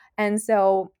departments. And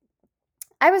so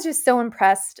I was just so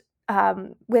impressed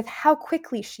with how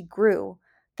quickly she grew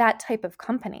that type of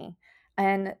company.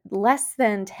 And less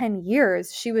than 10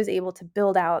 years, she was able to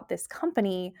build out this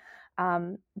company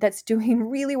that's doing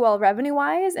really well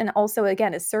revenue-wise, and also,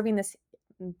 again, is serving this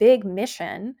big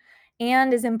mission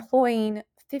and is employing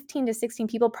 15 to 16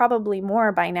 people, probably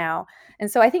more by now.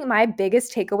 And so I think my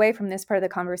biggest takeaway from this part of the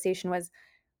conversation was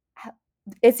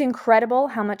it's incredible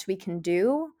how much we can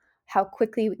do, how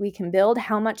quickly we can build,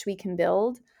 how much we can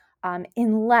build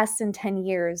in less than 10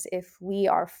 years if we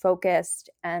are focused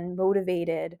and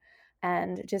motivated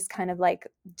and just kind of like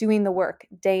doing the work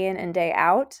day in and day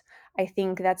out. I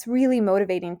think that's really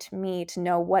motivating to me to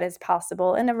know what is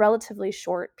possible in a relatively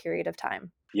short period of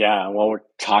time. Yeah, well, we're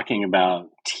talking about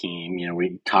team.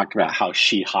 We talked about how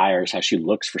she hires, how she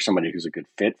looks for somebody who's a good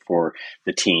fit for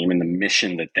the team and the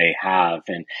mission that they have.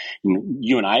 And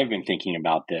you and I have been thinking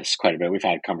about this quite a bit. We've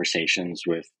had conversations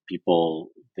with people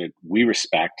that we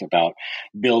respect about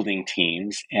building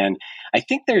teams. And I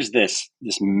think there's this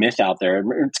myth out there.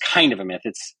 It's kind of a myth.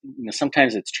 It's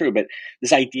sometimes it's true, but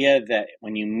this idea that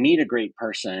when you meet a great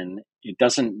person, it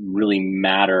doesn't really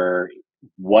matter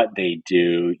what they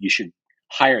do. You should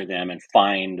hire them and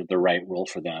find the right role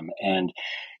for them. And,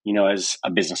 as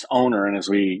a business owner, and as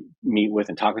we meet with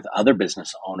and talk with other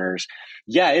business owners,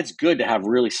 yeah, it's good to have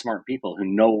really smart people who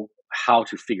know how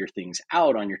to figure things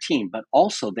out on your team, but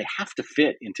also they have to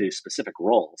fit into specific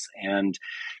roles. And,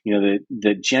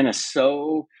 that Jenn is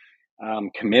so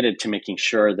committed to making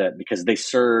sure that, because they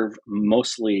serve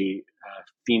mostly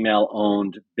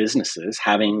female-owned businesses,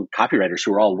 having copywriters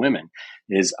who are all women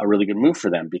is a really good move for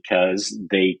them, because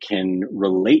they can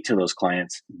relate to those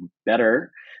clients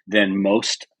better than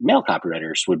most male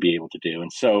copywriters would be able to do.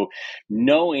 And so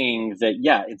knowing that,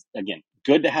 yeah, it's, again,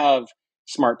 good to have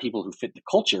smart people who fit the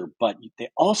culture, but they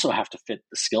also have to fit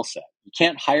the skill set. You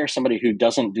can't hire somebody who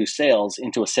doesn't do sales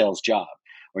into a sales job,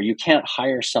 or you can't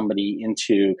hire somebody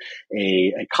into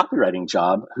a copywriting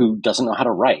job who doesn't know how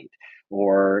to write.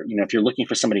 Or, if you're looking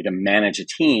for somebody to manage a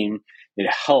team,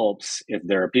 it helps if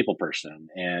they're a people person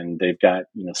and they've got,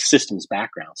 systems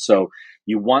background. So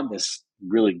you want this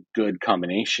really good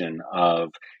combination of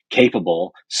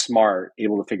capable, smart,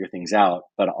 able to figure things out,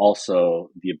 but also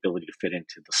the ability to fit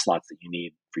into the slots that you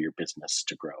need for your business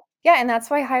to grow. Yeah, and that's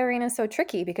why hiring is so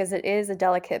tricky, because it is a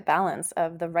delicate balance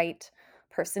of the right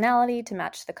personality to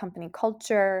match the company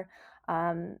culture,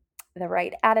 the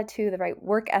right attitude, the right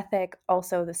work ethic,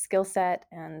 also the skill set.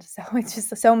 And so it's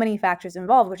just so many factors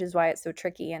involved, which is why it's so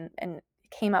tricky and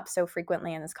came up so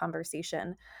frequently in this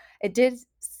conversation. It did,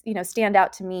 stand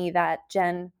out to me that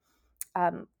Jenn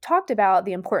talked about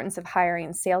the importance of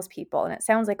hiring salespeople. And it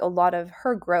sounds like a lot of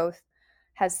her growth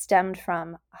has stemmed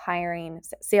from hiring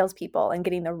salespeople and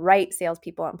getting the right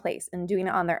salespeople in place and doing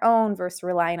it on their own versus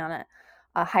relying on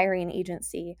a hiring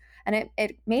agency. And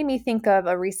it made me think of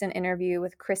a recent interview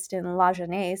with Kristen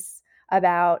Lajeunesse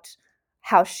about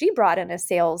how she brought in a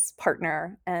sales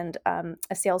partner and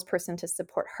a salesperson to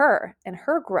support her and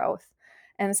her growth.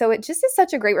 And so it just is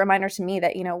such a great reminder to me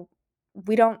that,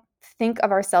 we don't think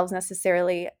of ourselves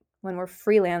necessarily when we're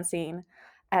freelancing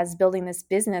as building this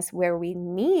business where we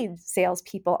need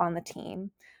salespeople on the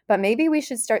team, but maybe we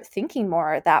should start thinking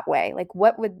more that way. Like,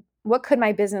 what could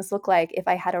my business look like if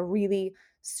I had a really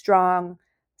strong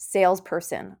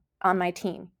salesperson on my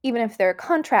team, even if they're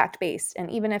contract based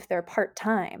and even if they're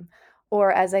part-time?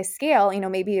 Or as I scale,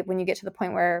 maybe when you get to the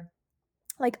point where,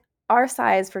 like, our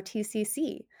size for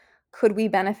TCC, could we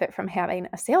benefit from having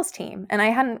a sales team? And I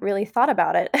hadn't really thought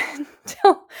about it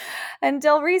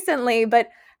until recently, but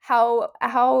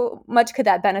how much could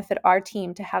that benefit our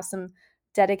team to have some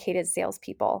dedicated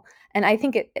salespeople? And I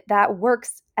think that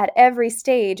works at every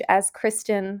stage, as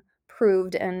Kristen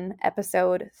proved in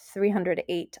episode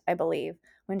 308, I believe,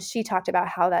 when she talked about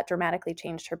how that dramatically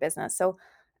changed her business. So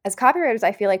as copywriters,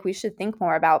 I feel like we should think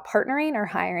more about partnering or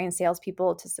hiring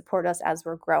salespeople to support us as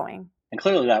we're growing. And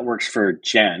clearly that works for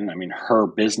Jenn. I mean, her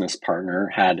business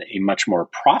partner had a much more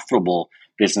profitable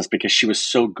business because she was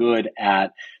so good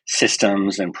at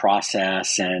systems and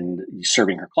process and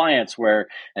serving her clients,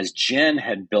 whereas Jenn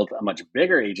had built a much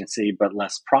bigger agency, but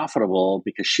less profitable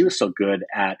because she was so good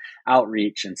at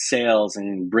outreach and sales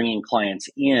and bringing clients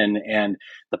in. And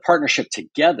the partnership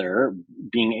together,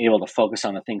 being able to focus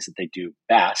on the things that they do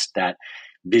best, that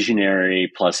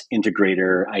visionary plus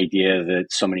integrator idea that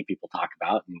so many people talk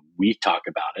about, and we talk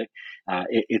about it.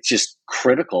 It's just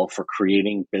critical for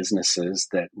creating businesses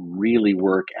that really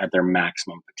work at their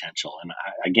maximum potential. And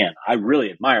I really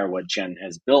admire what Jenn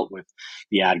has built with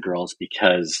the Ad Girls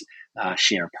because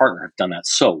she and her partner have done that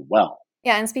so well.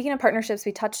 Yeah, and speaking of partnerships,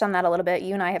 we touched on that a little bit.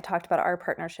 You and I have talked about our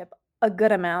partnership a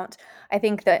good amount. I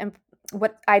think that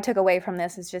what I took away from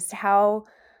this is just how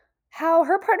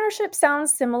her partnership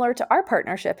sounds similar to our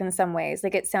partnership in some ways.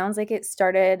 Like, it sounds like it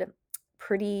started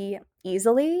pretty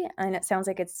easily, and it sounds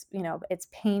like it's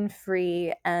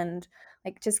pain-free and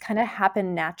like just kind of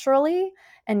happened naturally.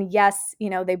 And yes,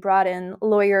 they brought in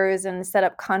lawyers and set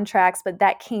up contracts, but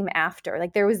that came after.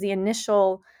 Like, there was the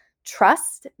initial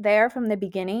trust there from the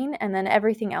beginning, and then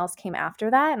everything else came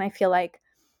after that. And I feel like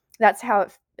that's how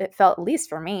it felt, at least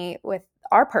for me, with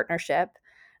our partnership.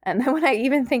 And then when I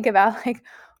even think about like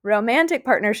romantic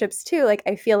partnerships too, like,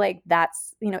 I feel like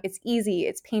that's, it's easy,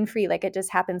 it's pain-free, like it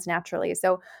just happens naturally.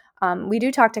 So we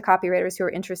do talk to copywriters who are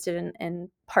interested in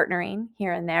partnering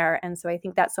here and there. And so I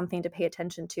think that's something to pay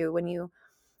attention to and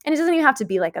it doesn't even have to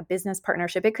be like a business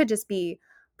partnership. It could just be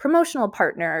promotional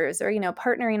partners or,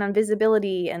 partnering on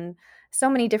visibility, and so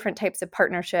many different types of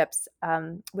partnerships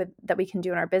that we can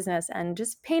do in our business, and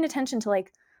just paying attention to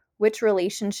like which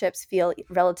relationships feel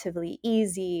relatively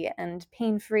easy and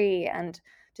pain-free, and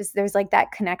just there's like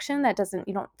that connection that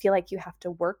you don't feel like you have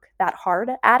to work that hard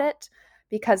at it,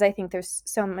 because I think there's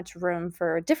so much room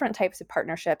for different types of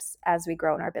partnerships as we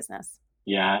grow in our business.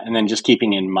 Yeah. And then just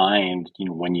keeping in mind,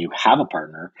 when you have a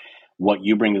partner, what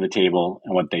you bring to the table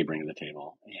and what they bring to the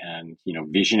table. And,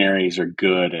 visionaries are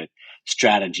good at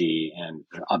strategy and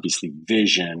obviously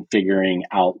vision, figuring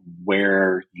out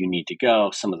where you need to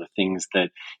go, some of the things that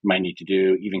you might need to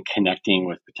do, even connecting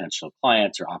with potential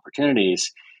clients or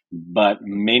opportunities, but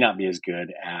may not be as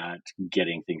good at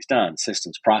getting things done,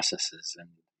 systems, processes. And,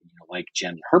 like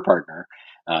Jenn, her partner,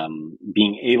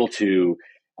 being able to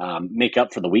make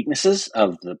up for the weaknesses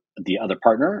of the other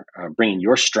partner, bringing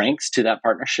your strengths to that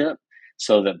partnership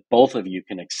so that both of you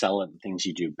can excel at the things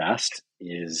you do best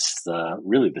is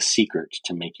really the secret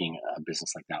to making a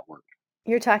business like that work.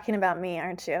 You're talking about me,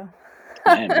 aren't you?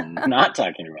 I am not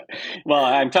talking about. Well,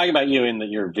 I'm talking about you in that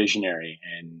you're visionary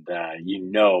and you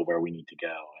know where we need to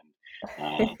go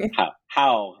and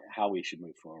how we should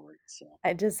move forward. So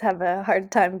I just have a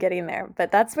hard time getting there,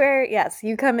 but that's where, yes,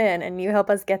 you come in and you help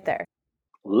us get there.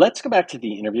 let's go back to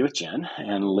the interview with Jenn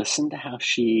and listen to how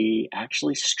she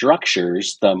actually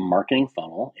structures the marketing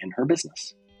funnel in her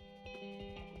business.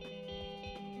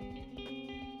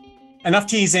 Enough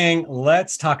teasing.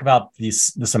 Let's talk about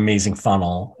this amazing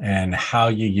funnel and how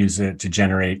you use it to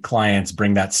generate clients,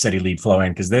 bring that steady lead flow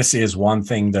in, because this is one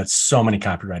thing that so many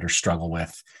copywriters struggle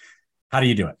with. How do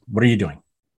you do it? What are you doing?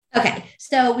 Okay,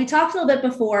 so we talked a little bit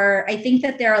before. I think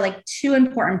that there are like two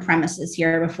important premises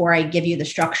here before I give you the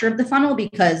structure of the funnel,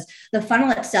 because the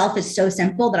funnel itself is so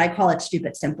simple that I call it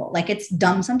stupid simple. Like it's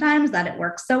dumb sometimes that it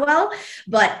works so well,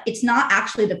 but it's not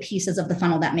actually the pieces of the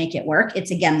funnel that make it work.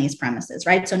 It's again, these premises,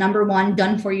 right? So number one,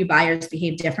 done for you buyers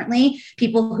behave differently.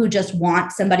 People who just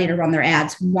want somebody to run their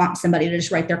ads, want somebody to just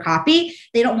write their copy.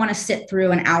 They don't want to sit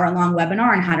through an hour-long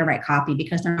webinar on how to write copy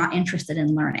because they're not interested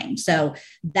in learning. So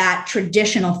that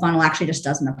traditional funnel actually just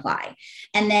doesn't apply.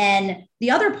 And then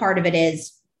the other part of it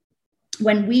is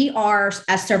when we are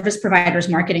as service providers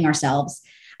marketing ourselves,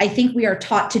 I think we are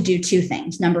taught to do two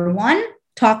things. Number one,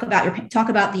 talk about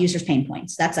the user's pain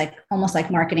points. That's like almost like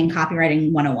marketing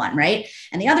copywriting 101, right?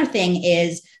 And the other thing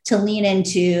is to lean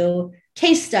into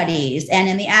case studies and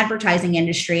in the advertising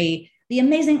industry, the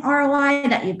amazing ROI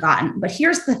that you've gotten. But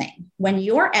here's the thing, when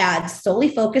your ads solely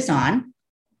focus on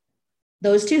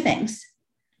those two things,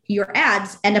 your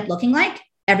ads end up looking like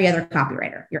every other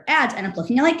copywriter. Your ads end up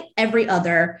looking like every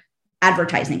other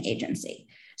advertising agency.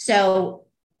 So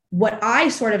what I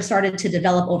sort of started to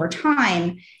develop over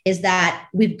time is that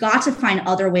we've got to find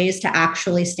other ways to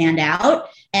actually stand out.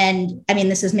 And I mean,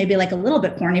 this is maybe like a little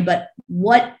bit corny, but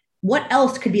what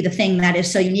else could be the thing that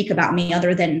is so unique about me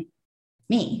other than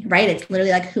me, right? It's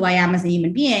literally like who I am as a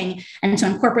human being. And so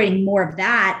incorporating more of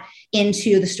that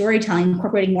into the storytelling,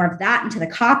 incorporating more of that into the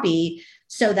copy,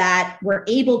 so that we're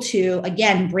able to,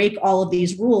 again, break all of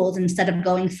these rules instead of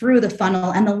going through the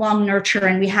funnel and the long nurture.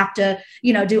 And we have to,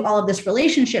 do all of this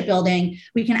relationship building.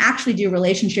 We can actually do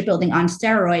relationship building on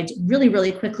steroids really,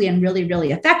 really quickly and really,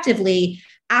 really effectively,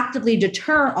 actively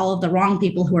deter all of the wrong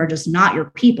people who are just not your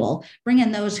people, bring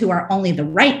in those who are only the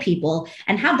right people,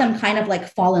 and have them kind of like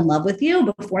fall in love with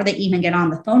you before they even get on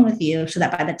the phone with you, so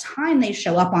that by the time they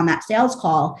show up on that sales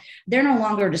call, they're no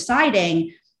longer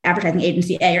deciding advertising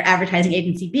agency A or advertising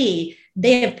agency B.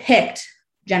 They have picked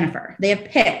Jennifer. They have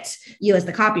picked you as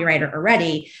the copywriter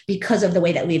already because of the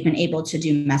way that we've been able to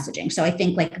do messaging. So I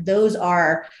think like those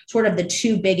are sort of the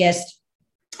two biggest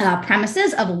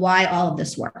premises of why all of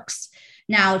this works.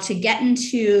 Now, to get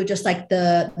into just like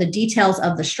the details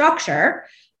of the structure,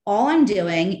 all I'm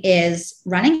doing is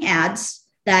running ads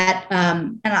that,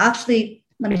 and actually,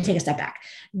 let me take a step back.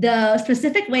 The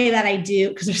specific way that I do,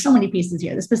 because there's so many pieces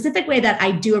here, the specific way that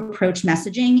I do approach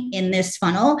messaging in this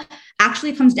funnel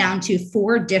actually comes down to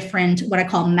 4 different, what I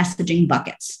call messaging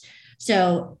buckets.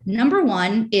 So number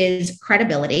one is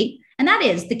credibility. And that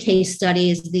is the case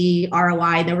studies, the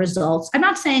ROI, the results. I'm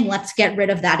not saying let's get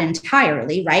rid of that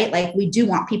entirely, right? Like we do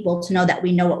want people to know that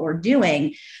we know what we're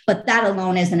doing, but that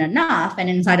alone isn't enough. And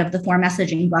inside of the 4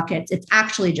 messaging buckets, it's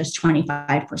actually just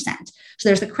 25%. So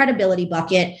there's the credibility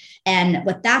bucket. And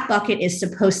what that bucket is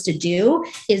supposed to do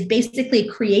is basically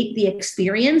create the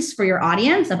experience for your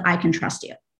audience of I can trust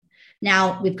you.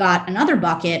 Now we've got another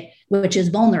bucket, which is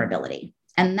vulnerability.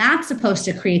 And that's supposed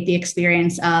to create the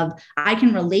experience of I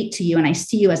can relate to you and I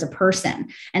see you as a person.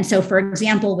 And so, for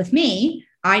example, with me,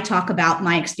 I talk about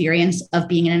my experience of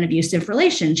being in an abusive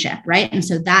relationship, right? And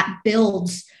so that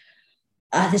builds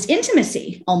this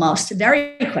intimacy almost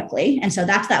very quickly. And so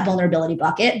that's that vulnerability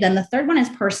bucket. Then the third one is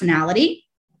personality.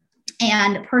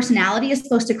 And personality is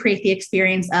supposed to create the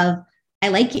experience of I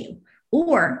like you.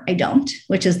 Or I don't,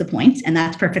 which is the point, and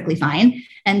that's perfectly fine.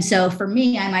 And so for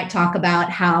me, I might talk about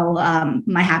how I'm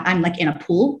like in a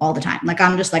pool all the time. Like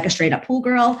I'm just like a straight up pool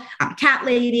girl. I'm a cat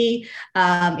lady.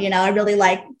 I really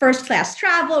like first class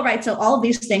travel, right? So all of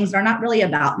these things are not really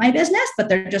about my business, but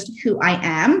they're just who I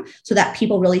am, so that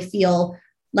people really feel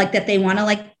like that they want to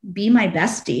like be my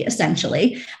bestie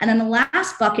essentially. And then the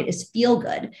last bucket is feel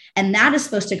good. And that is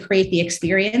supposed to create the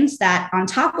experience that on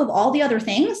top of all the other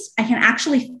things, I can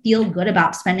actually feel good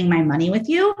about spending my money with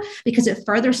you because it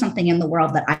furthers something in the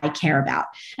world that I care about.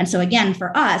 And so again,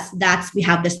 for us, we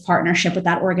have this partnership with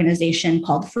that organization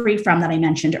called Free From that I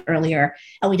mentioned earlier.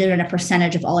 And we did it a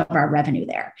percentage of all of our revenue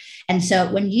there. And so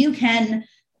when you can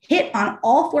hit on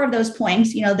all 4 of those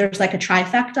points, there's like a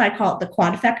trifecta. I call it the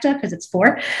quadfecta because it's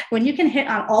 4. When you can hit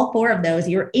on all 4 of those,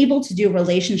 you're able to do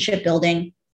relationship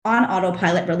building on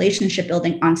autopilot, relationship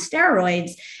building on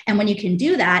steroids. And when you can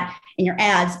do that in your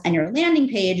ads and your landing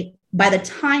page, by the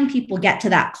time people get to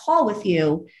that call with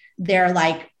you, they're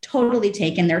like totally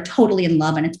taken, they're totally in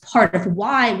love. And it's part of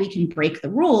why we can break the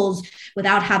rules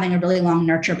without having a really long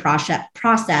nurture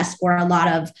process or a lot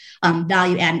of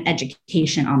value and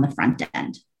education on the front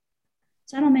end.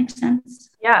 Does that all make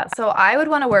sense? Yeah. So I would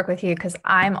want to work with you because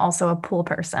I'm also a pool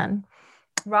person.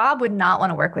 Rob would not want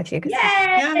to work with you.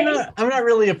 I'm not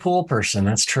really a pool person.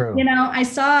 That's true. I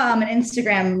saw an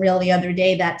Instagram reel the other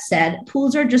day that said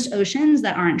pools are just oceans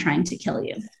that aren't trying to kill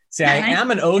you. See, I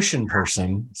am an ocean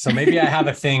person, so maybe I have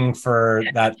a thing for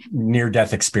that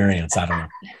near-death experience. I don't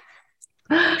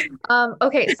know.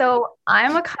 Okay, so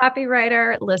I'm a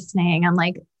copywriter listening. I'm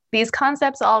like, these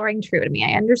concepts all ring true to me.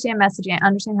 I understand messaging. I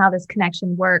understand how this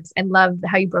connection works. I love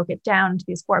how you broke it down into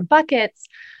these 4 buckets.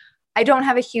 I don't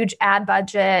have a huge ad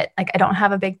budget. Like, I don't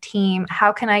have a big team.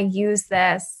 How can I use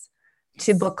this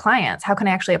to book clients? How can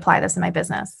I actually apply this in my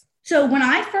business? So when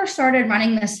I first started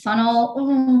running this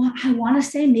funnel, I want to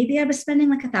say maybe I was spending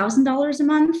like $1,000 a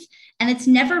month. And it's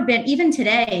never been, even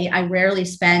today, I rarely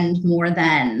spend more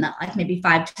than like maybe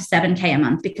 5 to 7K a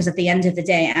month, because at the end of the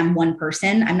day, I'm one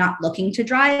person. I'm not looking to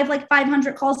drive like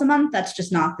 500 calls a month. That's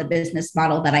just not the business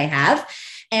model that I have.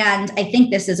 And I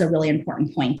think this is a really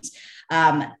important point.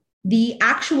 The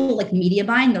actual like media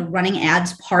buying, the running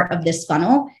ads part of this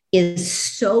funnel is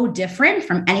so different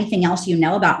from anything else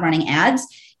about running ads.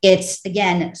 It's,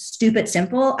 again, stupid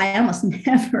simple. I almost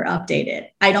never update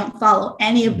it. I don't follow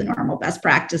any of the normal best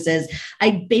practices.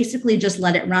 I basically just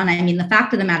let it run. I mean, the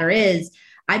fact of the matter is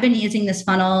I've been using this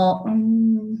funnel,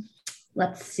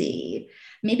 let's see,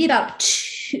 maybe about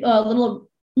a little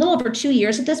over 2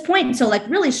 years at this point. So like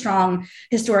really strong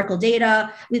historical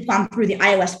data. We've gone through the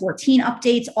iOS 14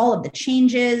 updates, all of the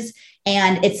changes,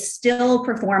 and it still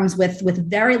performs with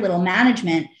very little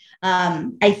management.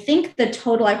 I think the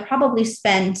total, I probably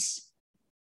spent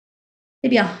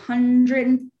maybe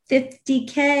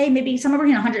 150K, maybe somewhere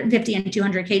between 150 and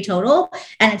 200K total.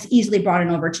 And it's easily brought in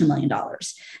over $2 million.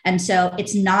 And so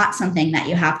it's not something that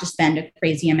you have to spend a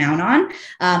crazy amount on.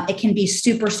 It can be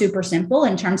super, super simple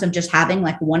in terms of just having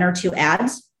like 1 or 2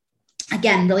 ads.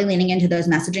 Again, really leaning into those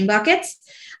messaging buckets.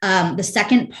 The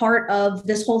second part of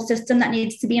this whole system that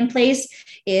needs to be in place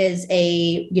is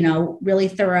a, really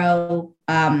thorough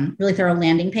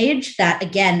landing page that,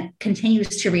 again,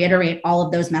 continues to reiterate all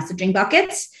of those messaging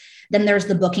buckets. Then there's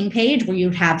the booking page where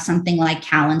you have something like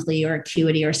Calendly or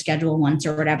Acuity or Schedule Once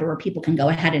or whatever, where people can go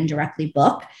ahead and directly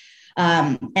book.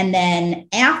 And then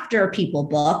after people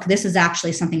book, this is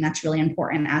actually something that's really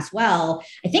important as well.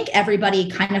 I think everybody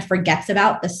kind of forgets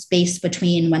about the space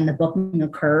between when the booking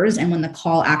occurs and when the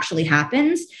call actually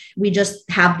happens. We just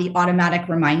have the automatic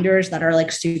reminders that are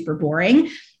like super boring.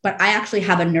 But I actually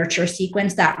have a nurture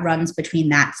sequence that runs between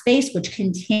that space, which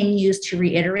continues to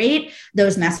reiterate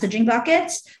those messaging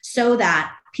buckets so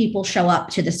that people show up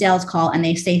to the sales call and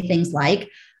they say things like,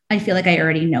 I feel like I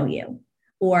already know you.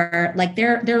 Or like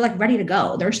they're like ready to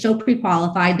go. They're so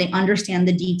pre-qualified. They understand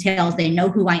the details. They know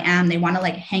who I am. They want to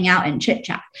like hang out and chit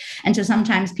chat. And so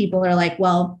sometimes people are like,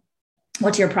 well,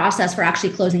 what's your process for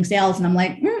actually closing sales? And I'm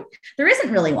like, there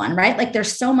isn't really one, right? Like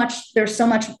there's so much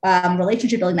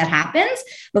relationship building that happens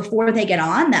before they get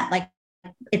on that like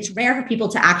it's rare for people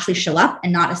to actually show up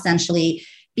and not essentially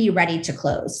be ready to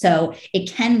close. So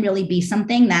it can really be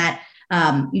something that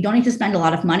you don't need to spend a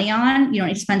lot of money on. You don't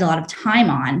need to spend a lot of time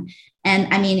on.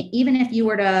 And I mean, even if you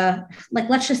were to, like,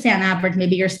 let's just say on average,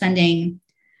 maybe you're spending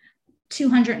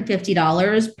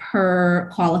 $250 per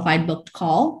qualified booked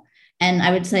call. And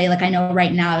I would say, like, I know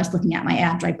right now I was looking at my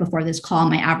ads right before this call,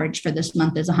 my average for this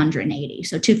month is 180.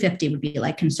 So 250 would be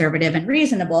like conservative and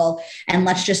reasonable. And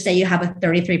let's just say you have a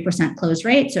 33% close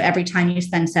rate. So every time you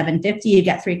spend $750, you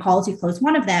get 3 calls, you close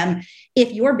one of them.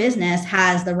 If your business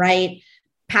has the right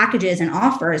packages and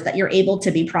offers that you're able to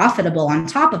be profitable on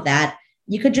top of that,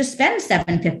 you could just spend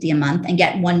 $750 a month and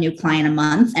get 1 new client a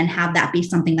month and have that be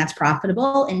something that's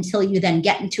profitable until you then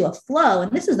get into a flow.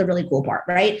 And this is the really cool part,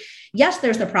 right? Yes,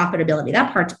 there's the profitability.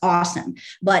 That part's awesome.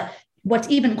 But what's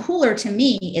even cooler to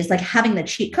me is like having the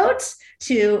cheat codes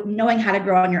to knowing how to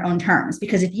grow on your own terms.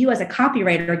 Because if you as a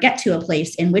copywriter get to a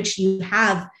place in which you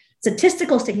have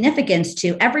statistical significance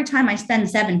to every time I spend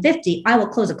 $750, I will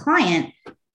close a client.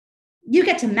 You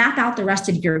get to map out the rest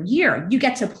of your year. You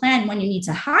get to plan when you need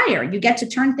to hire. You get to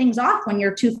turn things off when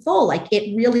you're too full. Like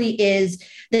it really is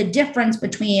the difference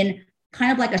between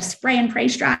kind of like a spray and pray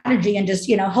strategy and just,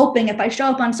 hoping if I show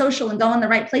up on social and go in the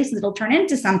right places, it'll turn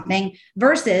into something,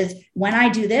 versus when I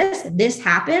do this, this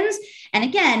happens. And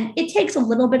again, it takes a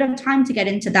little bit of time to get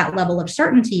into that level of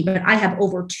certainty, but I have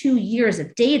over 2 years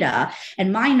of data,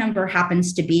 and my number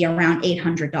happens to be around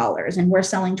 $800, and we're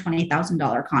selling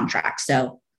 $20,000 contracts.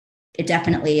 So it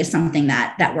definitely is something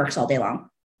that works all day long.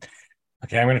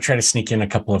 Okay, I'm going to try to sneak in a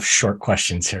couple of short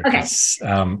questions here. Okay.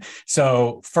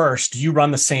 So first, do you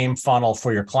run the same funnel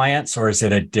for your clients, or is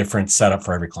it a different setup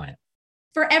for every client?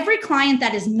 For every client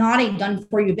that is not a done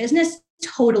for you business,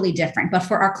 totally different. But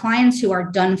for our clients who are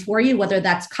done for you, whether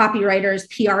that's copywriters,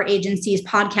 PR agencies,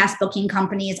 podcast booking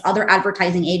companies, other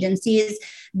advertising agencies,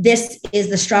 this is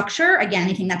the structure. Again,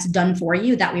 anything that's done for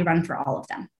you that we run for all of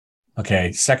them.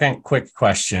 Okay. Second quick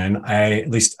question.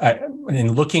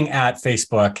 In looking at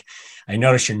Facebook, I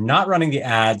noticed you're not running the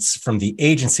ads from the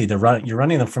agency. You're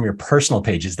running them from your personal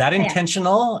page. Is that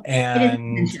intentional? It is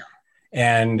intentional.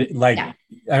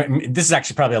 I mean, this is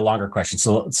actually probably a longer question.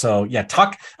 So yeah,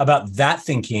 talk about that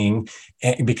thinking,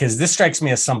 because this strikes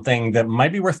me as something that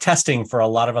might be worth testing for a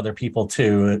lot of other people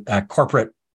too, a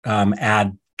corporate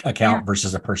ad account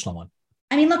versus a personal one.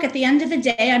 I mean, look, at the end of the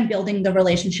day, I'm building the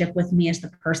relationship with me as the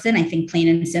person, I think, plain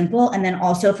and simple. And then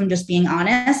also, from just being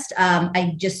honest,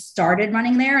 I just started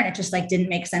running there and it just didn't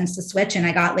make sense to switch, and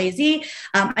I got lazy.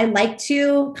 I like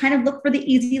to kind of look for the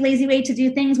easy, lazy way to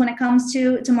do things when it comes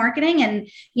to marketing. And,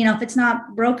 if it's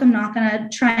not broke, I'm not going to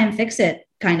try and fix it,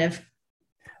 kind of.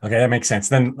 Okay, that makes sense.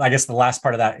 Then I guess the last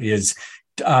part of that is,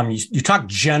 you talk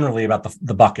generally about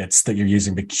the buckets that you're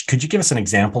using, but could you give us an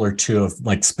example or two of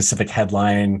specific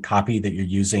headline copy that you're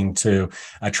using to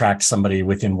attract somebody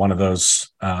within one of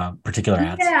those particular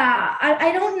ads? Yeah,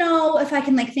 I don't know if I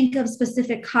can think of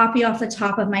specific copy off the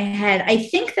top of my head. I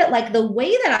think that the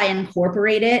way that I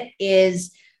incorporate it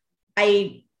is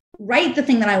I write the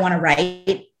thing that I want to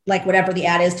write, whatever the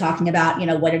ad is talking about,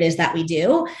 what it is that we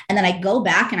do. And then I go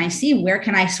back and I see, where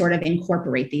can I sort of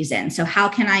incorporate these in? So how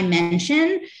can I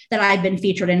mention that I've been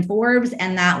featured in Forbes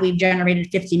and that we've generated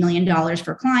 $50 million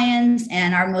for clients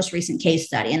and our most recent case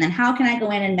study? And then how can I go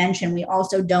in and mention we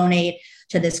also donate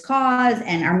to this cause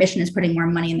and our mission is putting more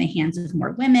money in the hands of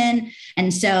more women?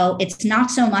 And so it's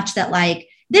not so much that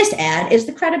this ad is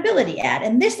the credibility ad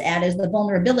and this ad is the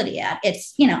vulnerability ad.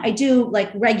 It's, I do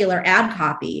regular ad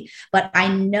copy, but I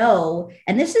know,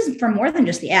 and this is for more than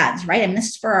just the ads, right? And this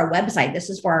is for our website. This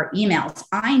is for our emails.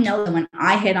 I know that when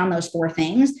I hit on those 4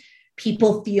 things,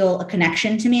 people feel a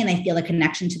connection to me and they feel a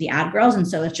connection to the ad girls. And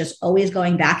so it's just always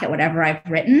going back at whatever I've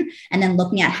written and then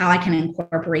looking at how I can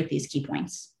incorporate these key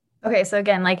points. Okay. So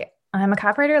again, I'm a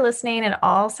copywriter listening. It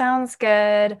all sounds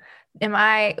good. Do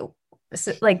I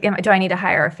need to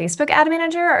hire a Facebook ad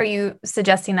manager? Or are you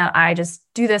suggesting that I just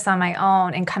do this on my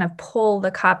own and kind of pull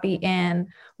the copy in?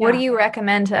 What do you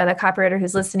recommend to the copywriter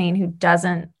who's listening who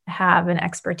doesn't have an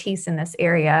expertise in this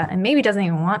area and maybe doesn't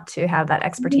even want to have that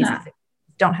expertise,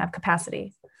 don't have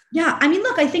capacity? Yeah. I mean,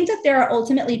 look, I think that there are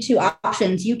ultimately 2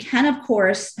 options. You can, of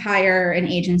course, hire an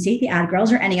agency, the Ad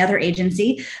Girls or any other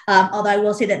agency. Although I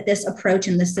will say that this approach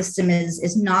and this system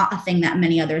is not a thing that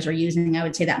many others are using. I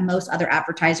would say that most other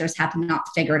advertisers have not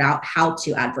figured out how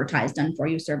to advertise done for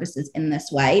you services in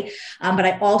this way. But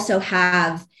I also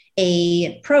have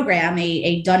a program,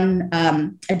 a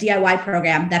DIY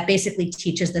program that basically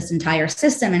teaches this entire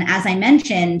system. And as I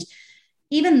mentioned,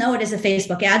 even though it is a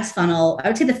Facebook ads funnel, I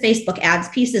would say the Facebook ads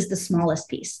piece is the smallest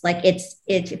piece.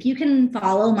 If you can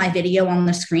follow my video on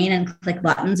the screen and click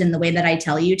buttons in the way that I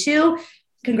tell you to,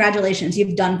 congratulations,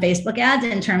 you've done Facebook ads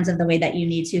in terms of the way that you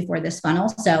need to for this funnel.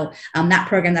 So that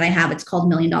program that I have, it's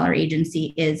called $1 Million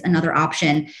Agency, is another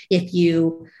option if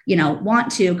you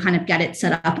want to kind of get it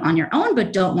set up on your own,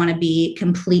 but don't want to be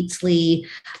completely,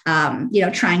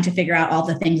 trying to figure out all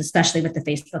the things, especially with the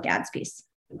Facebook ads piece.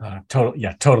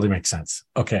 Totally makes sense.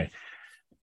 Okay.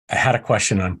 I had a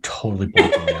question. I'm totally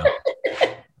blanking now.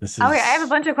 Okay, I have a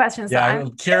bunch of questions. Yeah,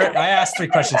 Kara, I asked 3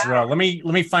 questions in a row. Let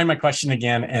me find my question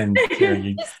again, and Kara,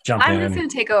 you jump in. I'm just going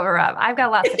to take over, Rob. I've got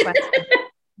lots of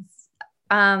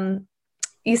questions.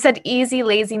 You said easy,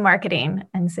 lazy marketing.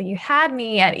 And so you had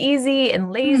me at easy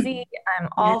and lazy. I'm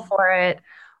all for it.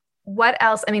 What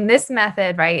else? I mean, this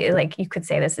method, right? You could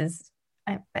say this is,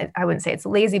 I wouldn't say it's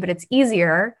lazy, but it's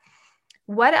easier.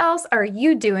 What else are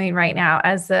you doing right now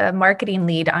as a marketing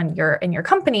lead in your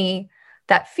company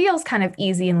that feels kind of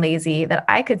easy and lazy that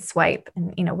I could swipe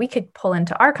and, we could pull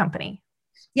into our company?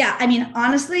 Yeah. I mean,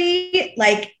 honestly,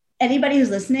 anybody who's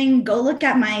listening, go look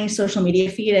at my social media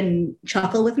feed and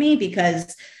chuckle with me,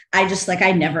 because I just like,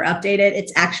 I never update it.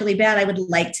 It's actually bad. I would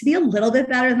like to be a little bit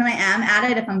better than I am at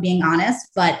it, if I'm being honest.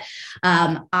 But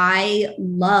I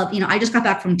love, I just got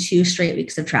back from 2 straight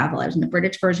weeks of travel. I was in the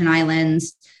British Virgin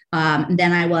Islands.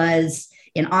 Then I was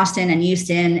in Austin and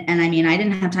Houston. And I mean, I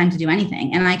didn't have time to do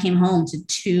anything. And I came home to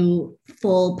 2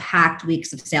 full packed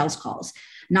weeks of sales calls,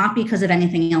 not because of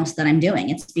anything else that I'm doing.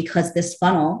 It's because this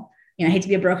funnel, I hate to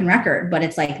be a broken record, but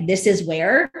it's like, this is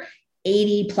where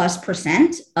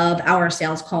 80+% of our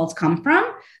sales calls come from.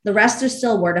 The rest is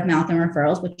still word of mouth and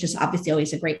referrals, which is obviously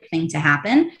always a great thing to have.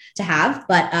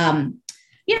 But,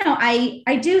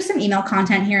 I do some email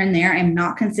content here and there. I'm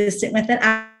not consistent with it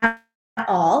at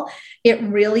all. It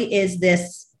really is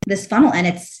this funnel, and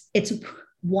it's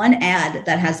one ad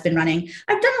that has been running.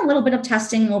 I've done a little bit of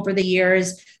testing over the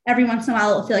years. Every once in a while,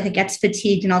 I'll feel like it gets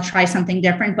fatigued and I'll try something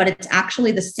different, but it's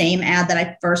actually the same ad that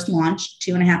I first launched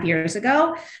 2.5 years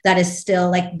ago. That is still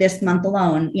like this month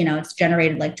alone, it's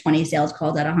generated like 20 sales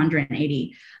calls at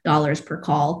 $180 per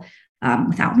call,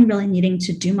 without me really needing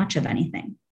to do much of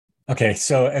anything. Okay.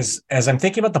 So as I'm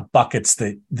thinking about the buckets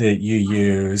that you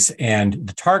use and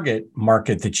the target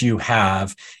market that you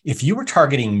have, if you were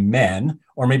targeting men,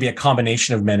 or maybe a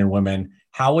combination of men and women,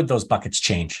 how would those buckets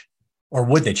change, or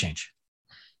would they change?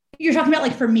 You're talking about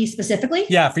like for me specifically?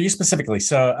 Yeah, for you specifically.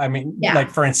 So, I mean, like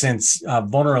for instance,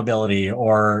 vulnerability,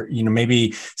 or,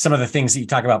 maybe some of the things that you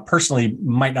talk about personally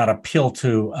might not appeal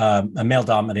to a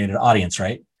male-dominated audience,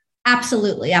 right?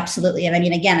 Absolutely. Absolutely. And I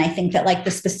mean, again, I think that like the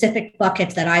specific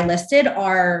buckets that I listed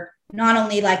are not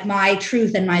only like my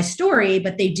truth and my story,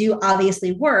 but they do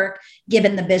obviously work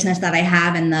given the business that I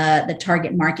have and the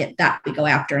target market that we go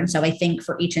after. And so I think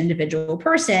for each individual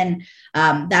person,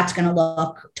 that's going to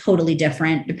look totally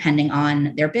different depending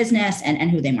on their business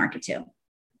and who they market to.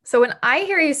 So when I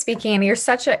hear you speaking, you're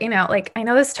such a, I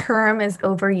know this term is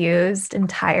overused and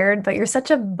tired, but you're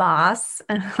such a boss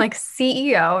and like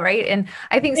CEO, right? And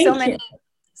I think so many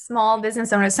small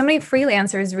business owners, so many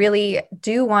freelancers really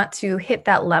do want to hit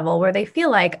that level where they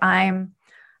feel like I am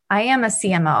a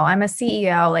CMO, I'm a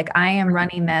CEO, like I am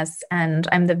running this and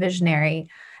I'm the visionary.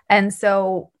 And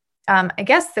so I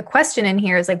guess the question in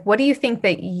here is like, what do you think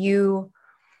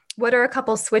what are a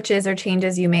couple switches or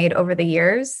changes you made over the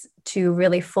years to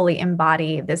really fully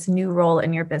embody this new role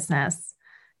in your business?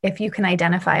 If you can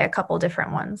identify a couple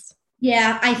different ones.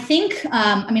 Yeah, I think,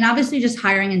 obviously just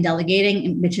hiring and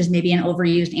delegating, which is maybe an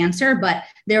overused answer, but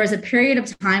there was a period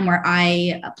of time where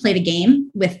I played a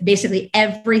game with basically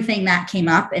everything that came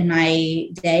up in my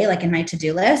day, like in my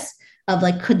to-do list of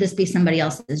like, could this be somebody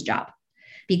else's job?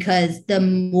 Because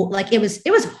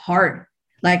it was hard.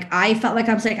 Like, I felt like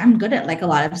I was like, I'm good at like a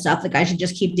lot of stuff. Like I should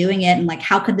just keep doing it. And like,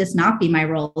 how could this not be my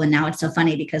role? And now it's so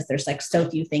funny because there's like so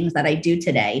few things that I do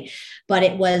today, but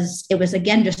it was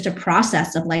again, just a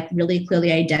process of like really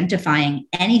clearly identifying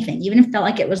anything, even if it felt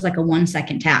like it was like a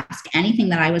 1-second task, anything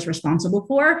that I was responsible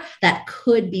for that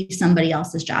could be somebody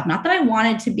else's job. Not that I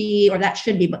wanted to be, or that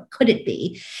should be, but could it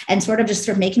be? And sort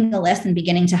of making a list and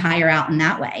beginning to hire out in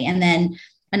that way. And then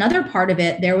another part of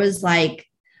it, there was like,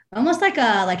 almost like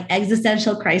a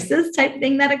existential crisis type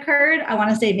thing that occurred. I want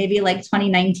to say maybe like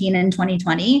 2019 and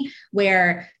 2020,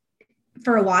 where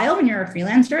for a while when you're a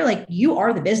freelancer, like you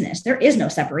are the business. There is no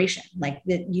separation. Like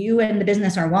you and the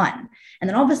business are one. And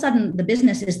then all of a sudden the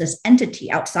business is this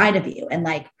entity outside of you. And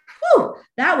like, whew,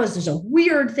 that was just a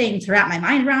weird thing to wrap my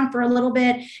mind around for a little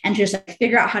bit and just like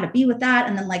figure out how to be with that.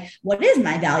 And then like, what is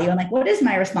my value? And like, what is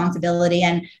my responsibility?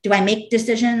 And do I make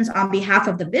decisions on behalf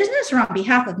of the business or on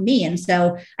behalf of me? And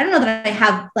so I don't know that I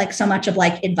have like so much of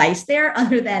like advice there,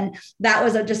 other than that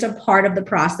was just a part of the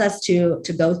process to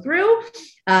go through.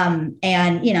 And,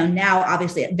 now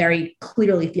obviously it very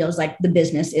clearly feels like the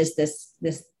business is this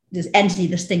entity,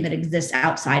 this thing that exists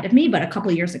outside of me, but a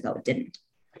couple of years ago it didn't.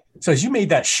 So as you made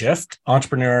that shift,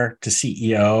 entrepreneur to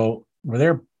CEO, were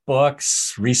there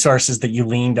books, resources that you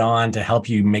leaned on to help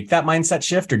you make that mindset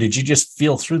shift, or did you just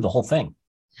feel through the whole thing?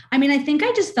 I think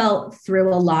I just felt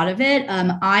through a lot of it.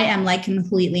 I am like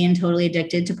completely and totally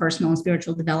addicted to personal and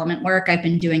spiritual development work. I've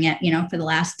been doing it, for the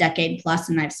last decade plus,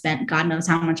 and I've spent God knows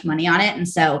how much money on it. And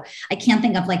so I can't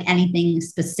think of like anything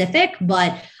specific,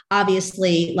 but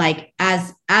obviously like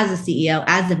as a CEO,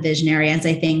 as a visionary, as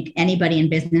I think anybody in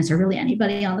business or really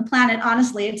anybody on the planet,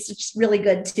 honestly, it's just really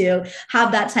good to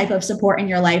have that type of support in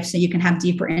your life so you can have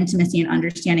deeper intimacy and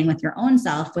understanding with your own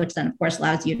self, which then of course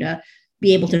allows you to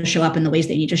be able to show up in the ways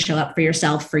that you need to show up for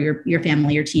yourself, for your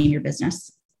family, your team, your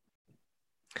business.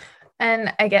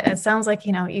 And I get, it sounds like,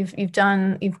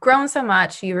 you've grown so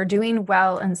much, you are doing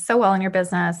well and so well in your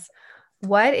business.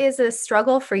 What is a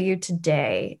struggle for you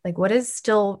today? Like what is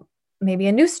still maybe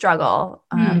a new struggle,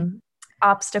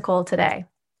 obstacle today?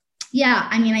 Yeah,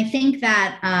 I mean, I think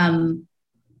that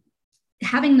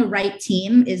having the right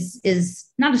team is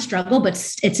not a struggle, but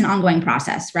it's an ongoing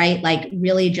process, right? Like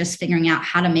really just figuring out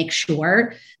how to make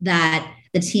sure that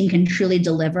the team can truly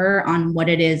deliver on what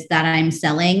it is that I'm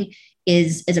selling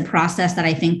is a process that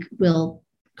I think will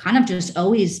kind of just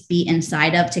always be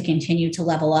inside of to continue to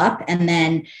level up. And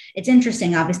then it's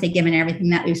interesting, obviously, given everything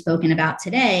that we've spoken about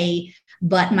today,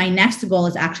 but my next goal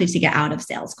is actually to get out of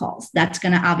sales calls. That's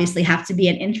going to obviously have to be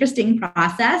an interesting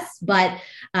process, but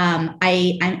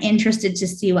I'm interested to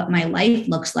see what my life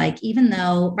looks like, even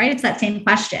though, right, it's that same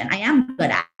question. I am good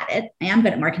at it. I am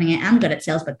good at marketing. I am good at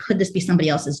sales, but could this be somebody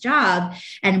else's job?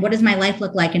 And what does my life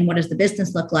look like? And what does the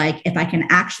business look like if I can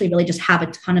actually really just have a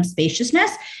ton of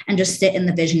spaciousness and just sit in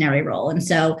the visionary role? And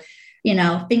so,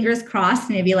 fingers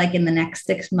crossed, maybe like in the next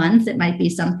 6 months, it might be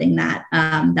something that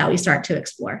we start to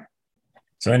explore.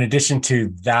 So in addition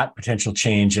to that potential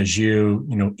change, as you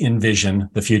envision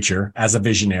the future as a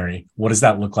visionary, what does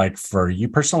that look like for you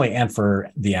personally and for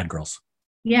the Ad Girls?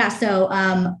 Yeah. So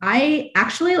I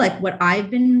actually like what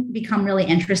I've become really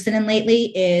interested in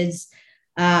lately is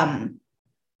kind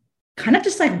of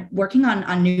just like working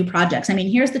on new projects. I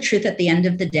mean, here's the truth at the end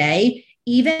of the day,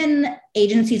 even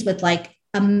agencies with like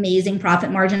amazing profit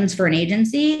margins for an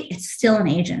agency, it's still an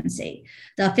agency.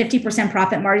 The 50%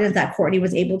 profit margins that Courtney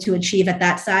was able to achieve at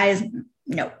that size,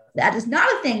 no, that is not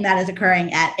a thing that is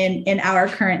occurring in our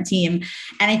current team.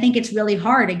 And I think it's really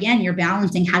hard. Again, you're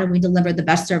balancing how do we deliver the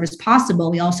best service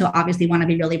possible? We also obviously want to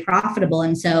be really profitable.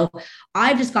 And so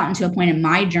I've just gotten to a point in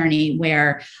my journey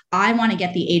where I want to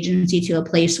get the agency to a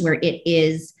place where it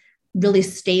is really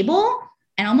stable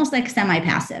and almost like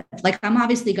semi-passive. Like I'm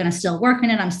obviously going to still work in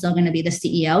it. I'm still going to be the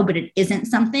CEO, but it isn't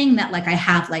something that like I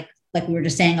have like we were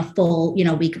just saying, a full,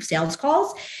 week of sales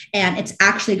calls. And it's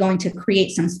actually going to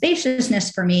create some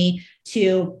spaciousness for me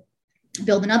to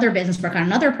build another business, work on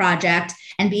another project,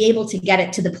 and be able to get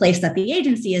it to the place that the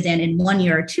agency is in 1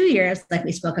 year or 2 years, like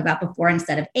we spoke about before,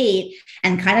 instead of 8,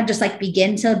 and kind of just like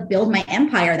begin to build my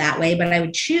empire that way. But I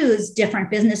would choose different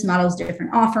business models,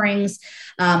 different offerings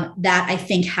that I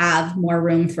think have more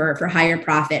room for higher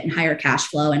profit and higher cash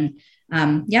flow. And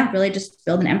really just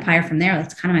build an empire from there.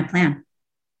 That's kind of my plan.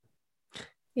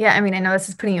 Yeah. I mean, I know this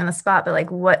is putting you on the spot, but like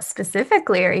what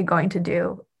specifically are you going to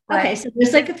do? Okay. So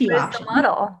there's like a few options.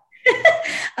 Model.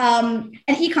 An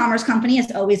e-commerce company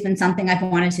has always been something I've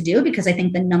wanted to do because I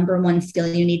think the number one skill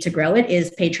you need to grow it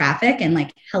is paid traffic. And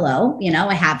like, hello,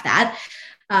 I have that.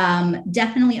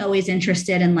 Definitely always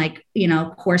interested in like,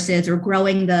 courses or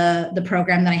growing the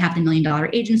program that I have, the $1 Million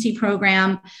Agency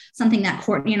program. Something that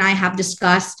Courtney and I have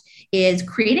discussed is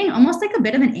creating almost like a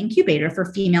bit of an incubator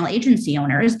for female agency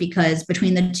owners, because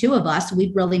between the two of us,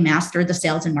 we've really mastered the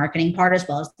sales and marketing part as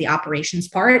well as the operations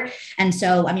part. And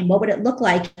so, I mean, what would it look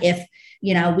like if,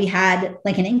 we had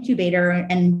like an incubator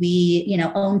and we,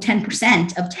 own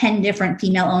 10% of 10 different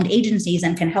female owned agencies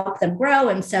and can help them grow.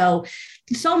 And so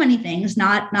many things,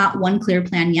 not one clear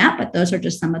plan yet, but those are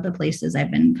just some of the places I've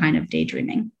been kind of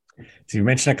daydreaming. So you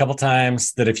mentioned a couple of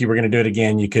times that if you were going to do it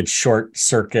again, you could short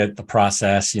circuit the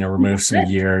process, remove some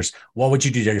years. What would you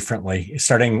do differently?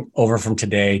 Starting over from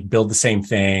today, build the same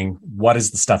thing. What is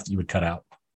the stuff that you would cut out?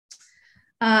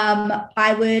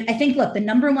 I think, look, the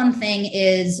number one thing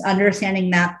is understanding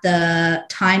that the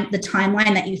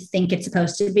timeline that you think it's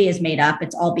supposed to be is made up.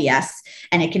 It's all BS,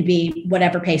 and it can be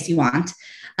whatever pace you want.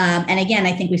 And again,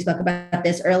 I think we spoke about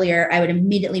this earlier. I would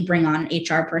immediately bring on an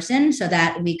HR person so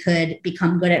that we could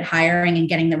become good at hiring and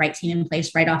getting the right team in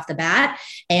place right off the bat.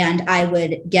 And I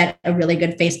would get a really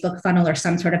good Facebook funnel or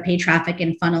some sort of paid traffic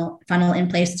and funnel in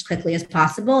place as quickly as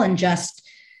possible and just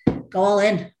go all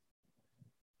in.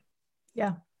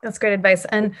 Yeah, that's great advice.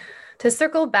 And to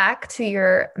circle back to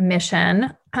your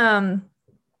mission, I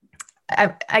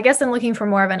guess I'm looking for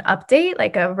more of an update,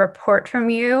 like a report from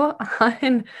you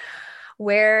on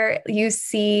where you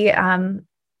see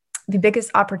the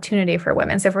biggest opportunity for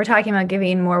women. So if we're talking about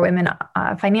giving more women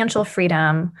financial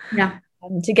freedom,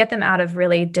 to get them out of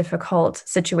really difficult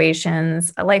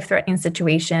situations, life-threatening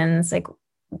situations, like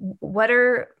what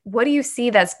do you see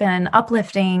that's been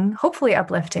uplifting, hopefully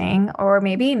uplifting, or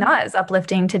maybe not as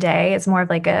uplifting today? It's more of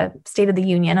like a state of the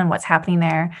union and what's happening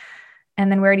there. And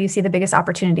then where do you see the biggest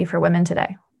opportunity for women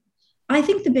today? I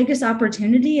think the biggest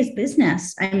opportunity is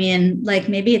business. I mean, like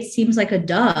maybe it seems like a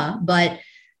duh, but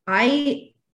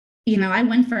I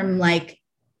went from like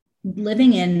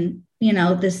living in,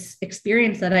 this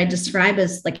experience that I describe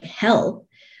as like hell,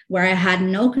 where I had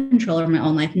no control over my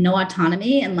own life, no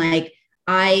autonomy. And like,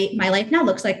 my life now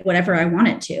looks like whatever I want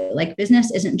it to. Like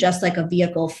business isn't just like a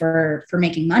vehicle for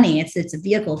making money. It's a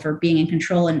vehicle for being in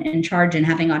control and in charge and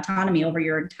having autonomy over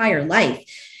your entire life.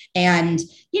 And,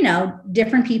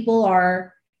 different people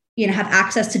are, have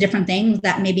access to different things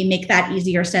that maybe make that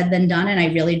easier said than done. And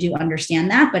I really do understand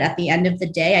that. But at the end of the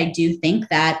day, I do think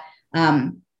that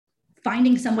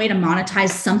finding some way to monetize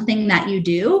something that you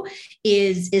do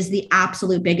is the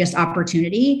absolute biggest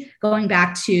opportunity. Going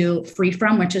back to Free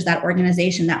From, which is that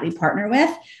organization that we partner with,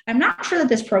 I'm not sure that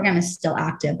this program is still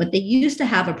active, but they used to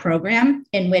have a program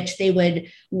in which they would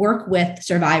work with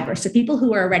survivors. So people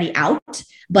who are already out,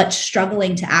 but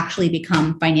struggling to actually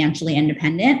become financially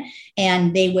independent,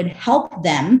 and they would help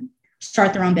them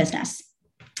start their own business.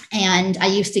 And I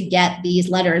used to get these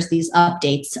letters, these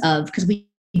updates of, because we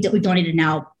donated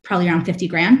now probably around 50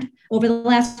 grand over the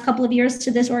last couple of years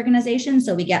to this organization.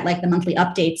 So we get like the monthly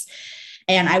updates,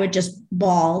 and I would just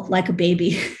bawl like a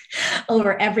baby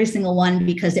over every single one,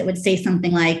 because it would say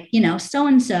something like,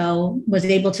 so-and-so was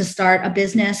able to start a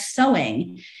business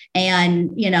sewing. And,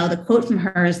 the quote from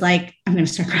her is like, I'm going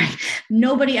to start crying.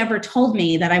 Nobody ever told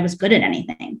me that I was good at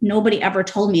anything. Nobody ever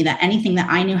told me that anything that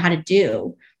I knew how to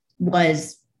do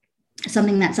was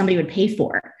something that somebody would pay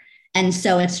for. And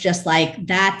so it's just like,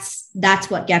 that's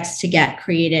what gets to get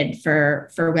created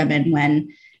for women when,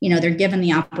 they're given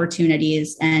the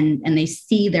opportunities and they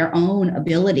see their own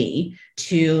ability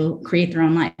to create their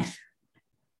own life.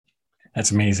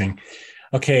 That's amazing.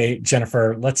 Okay,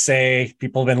 Jennifer, let's say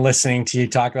people have been listening to you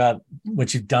talk about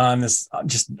what you've done, this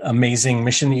just amazing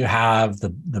mission that you have, the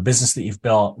business that you've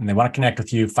built, and they want to connect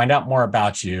with you, find out more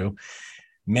about you.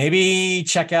 Maybe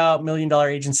check out $1 Million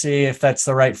Agency if that's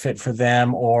the right fit for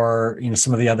them, or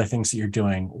some of the other things that you're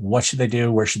doing. What should they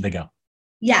do? Where should they go?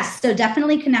 Yes, so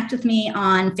definitely connect with me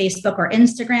on Facebook or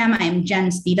Instagram. I am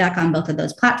Jenn Spivak on both of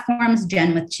those platforms,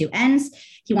 Jenn with 2 N's.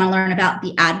 If you want to learn about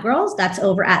the Ad Girls, that's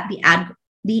over at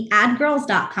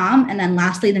theadgirls.com. And then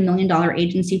lastly, the $1 Million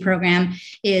Agency program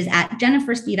is at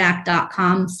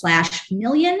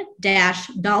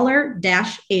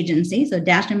jenniferspivak.com/million-dollar-agency. So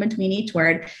dash in between each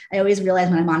word. I always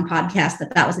realize when I'm on podcasts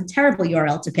that was a terrible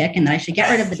URL to pick and that I should get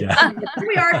rid of the Here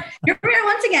we are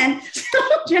once again.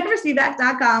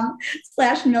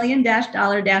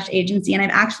 jenniferspivak.com/million-dollar-agency. And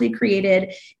I've actually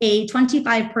created a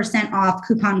 25% off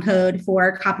coupon code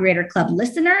for Copywriter Club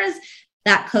listeners.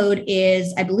 That code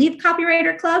is, I believe,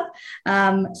 Copywriter Club.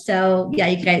 So yeah,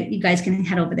 you guys can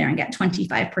head over there and get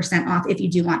 25% off if you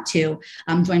do want to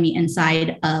join me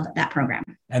inside of that program.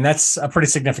 And that's a pretty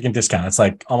significant discount. It's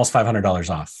like almost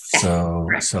 $500 off.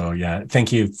 So yeah,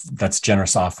 thank you. That's a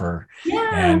generous offer. Yeah.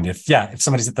 And if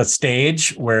somebody's at the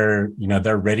stage where,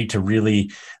 they're ready to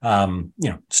really,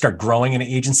 start growing an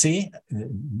agency,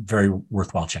 very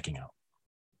worthwhile checking out.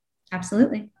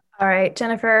 Absolutely. All right,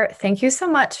 Jennifer, thank you so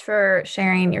much for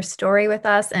sharing your story with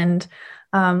us and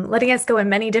letting us go in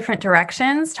many different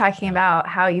directions, talking about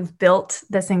how you've built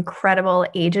this incredible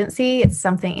agency. It's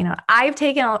something, I've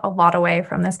taken a lot away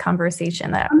from this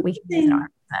conversation that we can use in our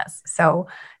business. So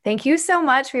thank you so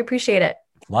much. We appreciate it.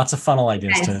 Lots of funnel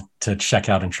ideas to check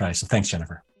out and try. So thanks,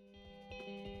 Jennifer.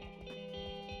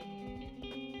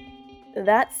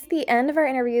 That's the end of our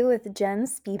interview with Jenn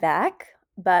Spivak.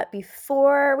 But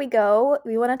before we go,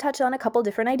 we want to touch on a couple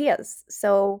different ideas.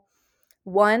 So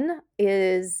one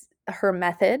is her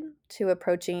method to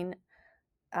approaching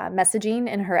messaging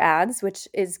in her ads, which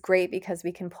is great because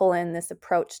we can pull in this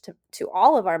approach to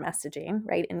all of our messaging,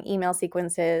 right? In email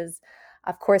sequences,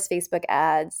 of course, Facebook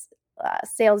ads,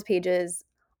 sales pages,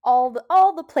 all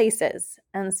the places.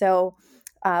 And so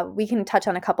we can touch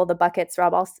on a couple of the buckets.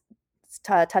 Rob, I'll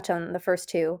touch on the first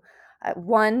two.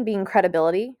 One being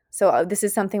credibility. So this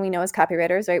is something we know as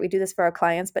copywriters, right? We do this for our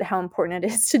clients, but how important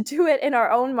it is to do it in our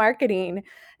own marketing,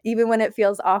 even when it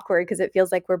feels awkward because it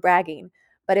feels like we're bragging.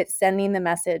 But it's sending the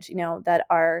message, that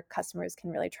our customers can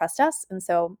really trust us. And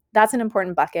so that's an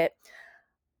important bucket.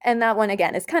 And that one,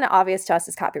 again, is kind of obvious to us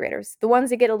as copywriters. The ones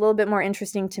that get a little bit more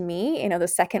interesting to me, the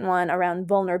second one around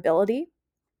vulnerability.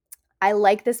 I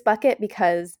like this bucket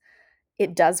because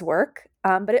it does work,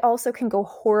 but it also can go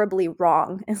horribly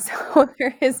wrong. And so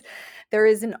there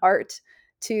is an art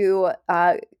to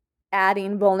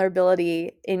adding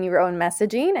vulnerability in your own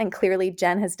messaging. And clearly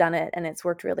Jenn has done it and it's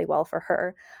worked really well for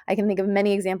her. I can think of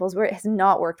many examples where it has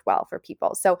not worked well for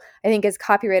people. So I think as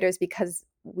copywriters, because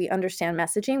we understand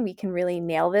messaging, we can really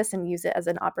nail this and use it as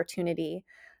an opportunity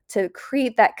to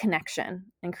create that connection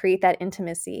and create that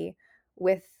intimacy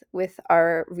with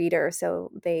our reader.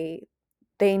 So they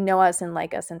know us and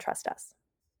like us and trust us.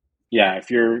 Yeah,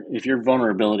 if your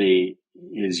vulnerability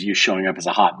is you showing up as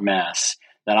a hot mess,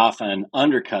 that often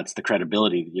undercuts the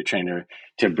credibility that you're trying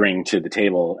to bring to the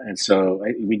table. And so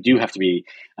we do have to be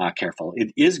careful.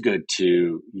 It is good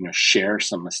to share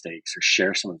some mistakes or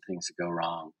share some of the things that go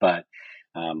wrong, but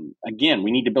Again,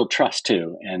 we need to build trust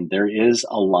too. And there is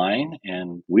a line,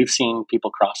 and we've seen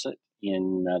people cross it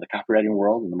in the copywriting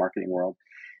world, in the marketing world.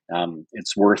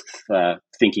 It's worth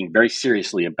thinking very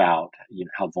seriously about,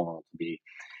 how vulnerable to be.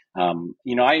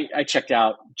 I checked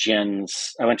out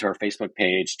I went to her Facebook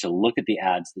page to look at the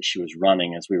ads that she was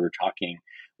running as we were talking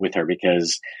with her,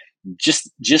 because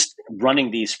just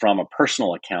running these from a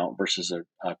personal account versus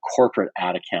a corporate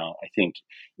ad account, I think,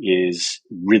 is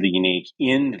really unique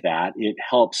in that it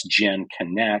helps Jenn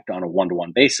connect on a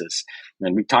one-to-one basis.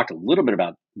 And we talked a little bit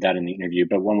about that in the interview,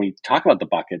 but when we talk about the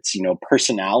buckets,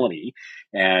 personality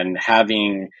and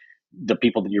having the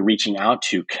people that you're reaching out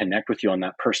to connect with you on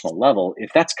that personal level,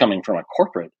 if that's coming from a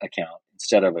corporate account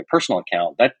instead of a personal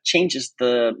account, that changes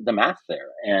the math there,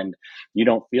 and you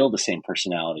don't feel the same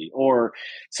personality. Or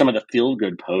some of the feel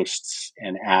good posts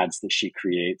and ads that she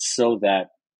creates, so that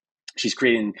she's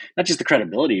creating not just the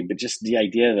credibility, but just the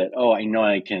idea that, I know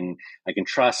I can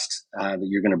trust that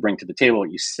you're going to bring to the table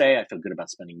what you say. I feel good about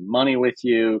spending money with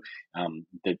you.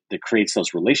 That creates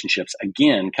those relationships.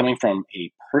 Again, coming from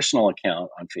a personal account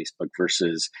on Facebook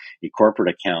versus a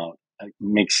corporate account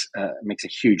makes a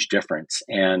huge difference.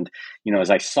 And as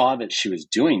I saw that she was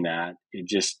doing that, it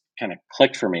just kind of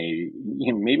clicked for me.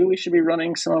 Maybe we should be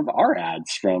running some of our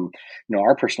ads from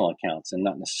our personal accounts, and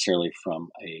not necessarily from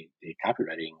a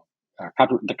copywriting.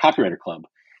 The Copywriter Club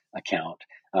account.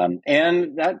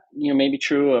 And that, may be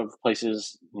true of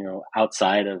places,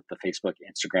 outside of the Facebook,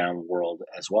 Instagram world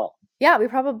as well. Yeah, we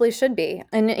probably should be.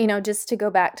 And, just to go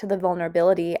back to the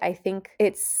vulnerability, I think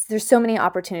there's so many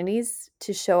opportunities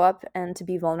to show up and to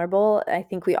be vulnerable. I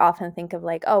think we often think of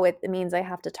like, it means I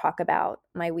have to talk about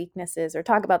my weaknesses or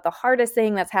talk about the hardest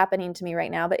thing that's happening to me right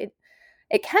now. But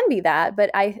it can be that. But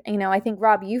I think,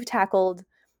 Rob, you've tackled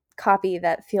copy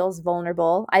that feels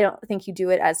vulnerable. I don't think you do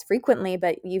it as frequently,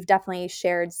 but you've definitely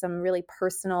shared some really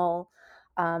personal,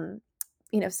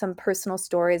 some personal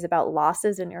stories about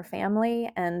losses in your family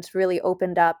and really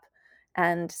opened up.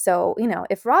 And so,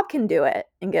 if Rob can do it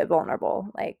and get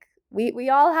vulnerable, like we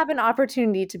all have an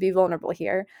opportunity to be vulnerable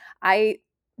here. I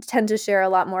tend to share a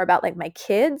lot more about like my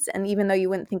kids. And even though you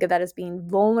wouldn't think of that as being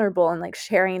vulnerable and like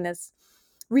sharing this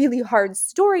really hard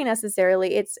story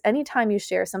necessarily, it's anytime you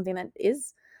share something that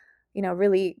is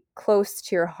really close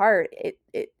to your heart,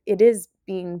 it is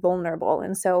being vulnerable.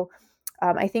 And so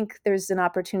I think there's an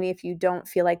opportunity, if you don't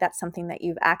feel like that's something that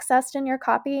you've accessed in your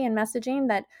copy and messaging,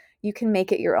 that you can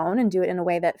make it your own and do it in a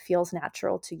way that feels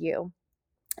natural to you.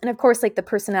 And of course, like the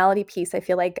personality piece, I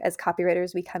feel like as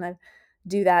copywriters, we kind of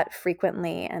do that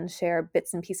frequently and share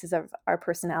bits and pieces of our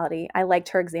personality. I liked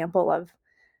her example of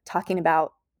talking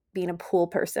about being a pool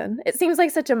person. It seems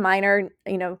like such a minor,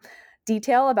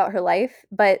 detail about her life,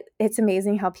 but it's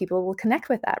amazing how people will connect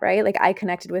with that, right? Like I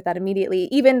connected with that immediately.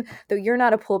 Even though you're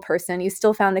not a pool person, you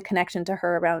still found a connection to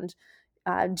her around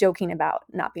joking about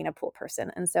not being a pool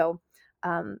person. And so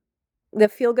the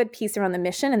feel-good piece around the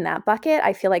mission in that bucket,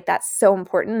 I feel like that's so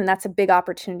important. And that's a big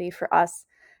opportunity for us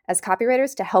as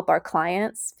copywriters to help our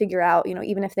clients figure out,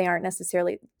 even if they aren't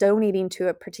necessarily donating to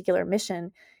a particular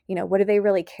mission, what do they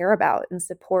really care about and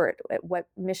support? What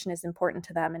mission is important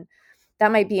to them? And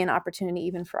that might be an opportunity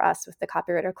even for us with the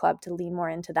Copywriter Club to lean more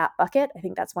into that bucket. I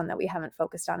think that's one that we haven't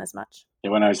focused on as much.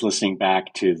 When I was listening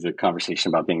back to the conversation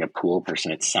about being a pool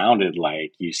person, it sounded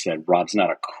like you said Rob's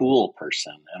not a cool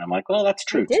person. And I'm like, well, that's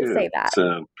true too. I did say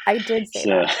that. I did say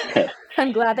that.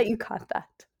 I'm glad that you caught that.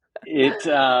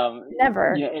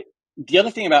 Never. The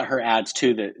other thing about her ads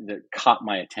too that caught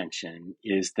my attention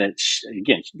is that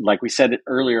again, like we said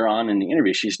earlier on in the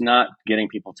interview, she's not getting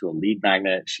people to a lead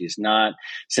magnet. She's not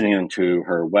sending them to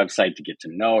her website to get to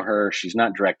know her. She's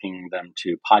not directing them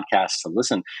to podcasts to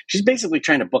listen. She's basically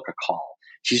trying to book a call.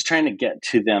 She's trying to get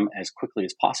to them as quickly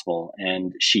as possible.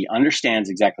 And she understands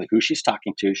exactly who she's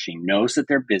talking to. She knows that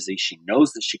they're busy. She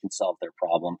knows that she can solve their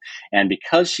problem. And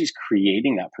because she's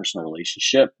creating that personal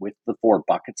relationship with the 4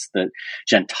 buckets that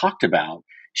Jenn talked about,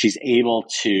 she's able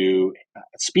to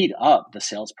speed up the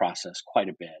sales process quite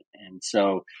a bit. And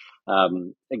so,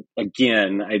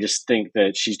 again, I just think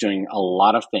that she's doing a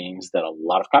lot of things that a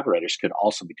lot of copywriters could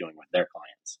also be doing with their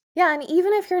clients. Yeah, and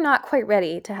even if you're not quite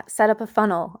ready to set up a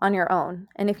funnel on your own,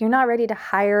 and if you're not ready to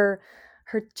hire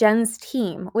Jenn's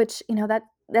team, which,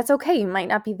 that's okay. You might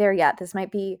not be there yet. This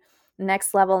might be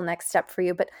next level, next step for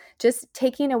you. But just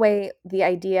taking away the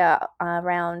idea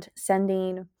around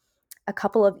sending a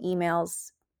couple of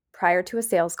emails prior to a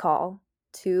sales call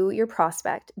to your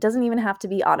prospect. It doesn't even have to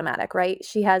be automatic, right?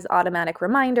 She has automatic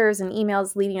reminders and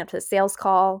emails leading up to the sales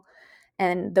call.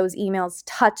 And those emails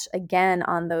touch again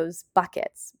on those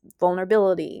buckets: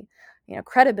 vulnerability,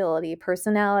 credibility,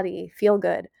 personality, feel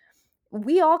good.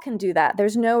 we all can do that.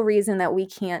 There's no reason that we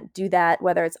can't do that,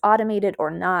 whether it's automated or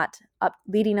not,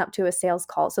 leading up to a sales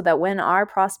call, so that when our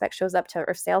prospect shows up to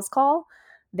our sales call,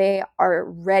 they are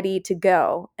ready to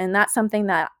go. And that's something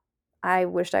that I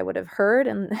wished I would have heard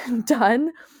and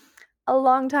done a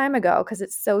long time ago, because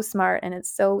it's so smart and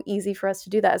it's so easy for us to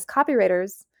do that. As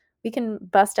copywriters, we can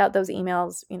bust out those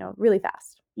emails, really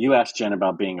fast. You asked Jenn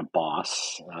about being a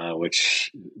boss,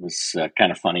 which was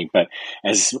kind of funny. But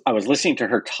as I was listening to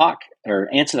her talk or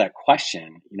answer that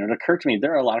question, it occurred to me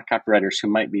there are a lot of copywriters who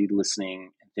might be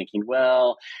listening and thinking,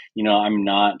 well, I'm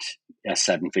not a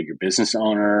 7-figure business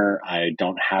owner. I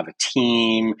don't have a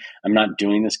team. I'm not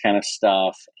doing this kind of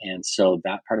stuff. And so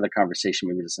that part of the conversation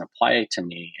maybe doesn't apply to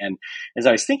me. And as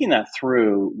I was thinking that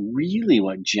through, really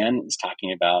what Jenn is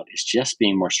talking about is just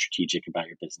being more strategic about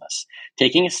your business,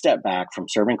 taking a step back from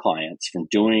serving clients, from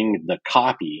doing the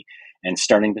copy, and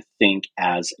starting to think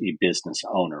as a business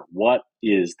owner. What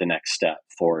is the next step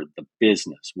for the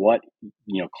business? What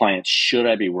clients should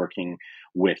I be working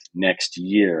with next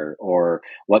year? Or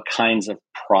what kinds of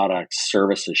products,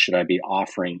 services should I be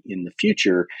offering in the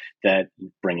future that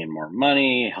bring in more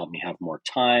money, help me have more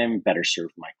time, better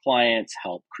serve my clients,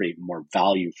 help create more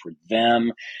value for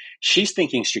them? She's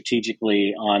thinking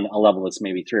strategically on a level that's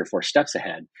maybe 3 or 4 steps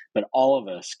ahead, but all of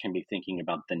us can be thinking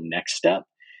about the next step.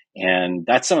 And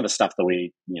that's some of the stuff that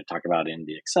we talk about in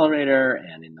the accelerator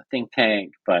and in the think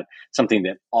tank, but something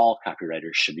that all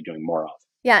copywriters should be doing more of.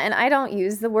 Yeah, and I don't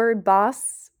use the word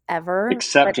boss ever.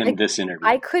 Except in this interview.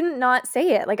 I couldn't not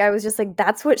say it. I was just like,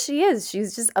 that's what she is.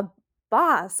 She's just a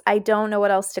boss. I don't know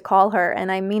what else to call her.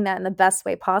 And I mean that in the best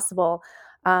way possible.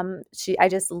 I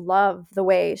just love the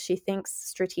way she thinks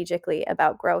strategically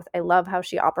about growth. I love how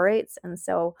she operates. And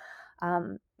so,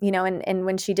 and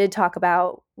when she did talk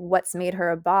about what's made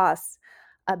her a boss,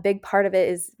 a big part of it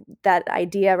is that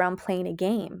idea around playing a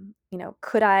game.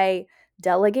 Could I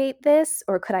delegate this,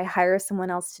 or could I hire someone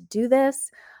else to do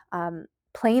this?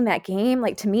 Playing that game,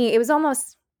 to me, it was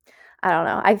almost, I don't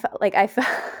know.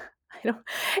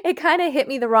 It kind of hit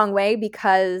me the wrong way,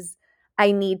 because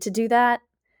I need to do that.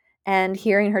 And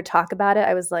hearing her talk about it,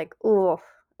 I was like, oh,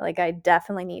 I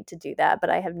definitely need to do that. But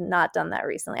I have not done that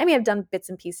recently. I mean, I've done bits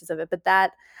and pieces of it, but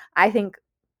that, I think,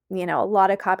 a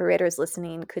lot of copywriters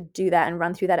listening could do that and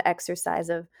run through that exercise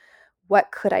of,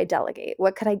 what could I delegate?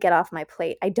 What could I get off my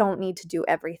plate? I don't need to do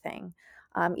everything,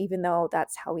 even though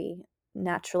that's how we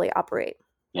naturally operate.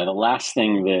 Yeah, the last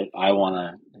thing that I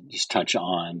want to just touch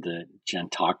on that Jenn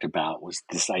talked about was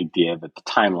this idea that the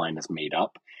timeline is made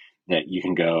up, that you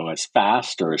can go as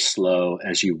fast or as slow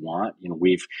as you want.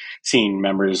 We've seen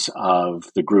members of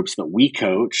the groups that we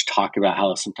coach talk about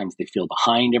how sometimes they feel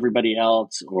behind everybody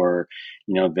else, or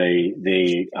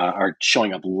they are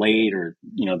showing up late, or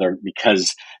they're,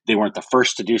 because they weren't the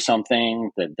first to do something,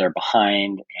 that they're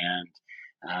behind.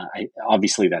 And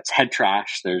obviously that's head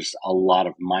trash. There's a lot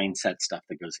of mindset stuff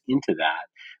that goes into that,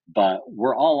 but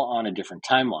we're all on a different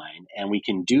timeline, and we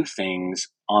can do things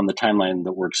on the timeline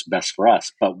that works best for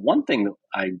us. But one thing that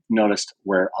I noticed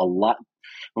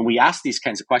when we ask these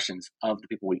kinds of questions of the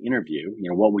people we interview,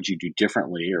 what would you do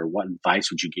differently, or what advice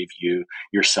would you give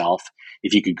yourself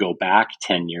if you could go back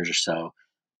 10 years or so?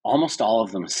 Almost all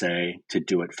of them say to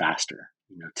do it faster,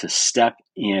 to step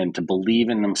in, to believe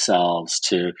in themselves,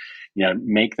 to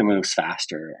make the moves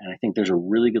faster. And I think there's a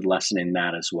really good lesson in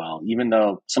that as well. Even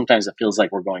though sometimes it feels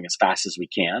like we're going as fast as we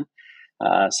can,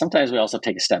 sometimes we also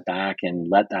take a step back and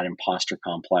let that imposter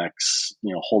complex,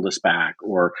 hold us back,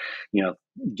 or,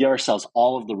 give ourselves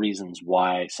all of the reasons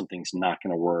why something's not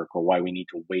going to work, or why we need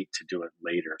to wait to do it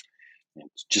later.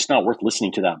 It's just not worth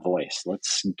listening to that voice.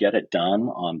 Let's get it done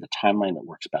on the timeline that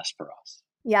works best for us.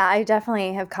 Yeah, I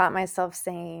definitely have caught myself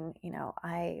saying,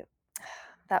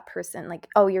 that person,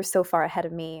 oh, you're so far ahead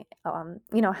of me,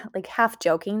 half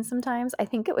joking sometimes. I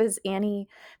think it was Annie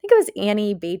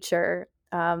Bacher,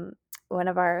 one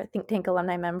of our think tank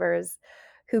alumni members,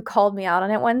 who called me out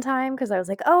on it one time, because I was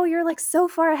like, oh, you're so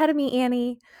far ahead of me,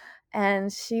 Annie.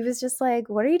 And she was just like,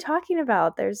 what are you talking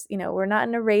about? There's, we're not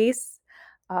in a race.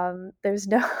 There's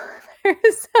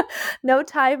no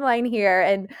timeline here.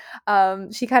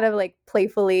 And she kind of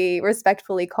playfully,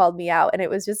 respectfully called me out. And it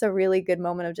was just a really good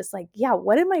moment of just yeah,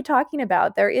 what am I talking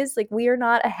about? There is we are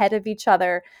not ahead of each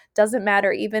other. Doesn't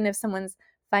matter. Even if someone's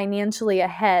financially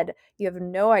ahead, you have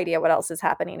no idea what else is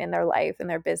happening in their life, in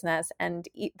their business. And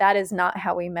that is not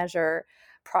how we measure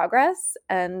progress.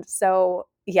 And so,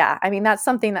 yeah, I mean, that's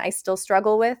something that I still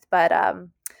struggle with, but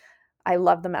I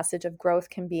love the message of growth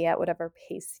can be at whatever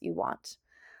pace you want.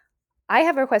 I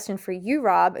have a question for you,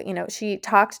 Rob.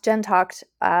 Jenn talked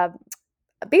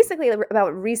basically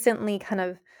about recently kind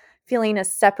of feeling a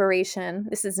separation.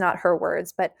 This is not her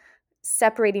words, but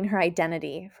separating her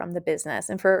identity from the business.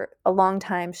 And for a long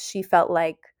time, she felt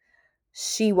like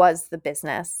she was the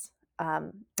business.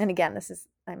 And again,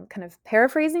 I'm kind of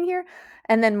paraphrasing here.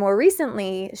 And then more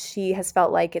recently, she has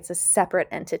felt like it's a separate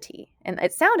entity. And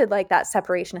it sounded like that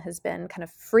separation has been kind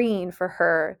of freeing for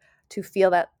her to feel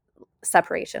that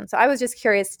separation. So I was just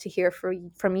curious to hear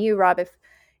from you, Rob,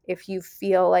 if you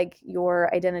feel like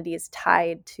your identity is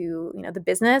tied to, the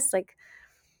business, like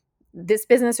this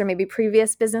business or maybe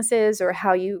previous businesses, or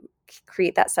how you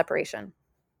create that separation.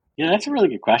 Yeah, that's a really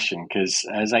good question, because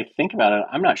as I think about it,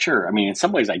 I'm not sure. I mean, in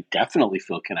some ways, I definitely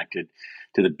feel connected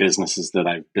to the businesses that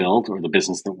I've built or the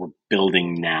business that we're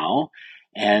building now.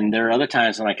 And there are other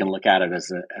times when I can look at it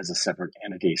as a separate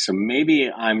entity. So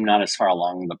maybe I'm not as far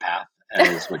along the path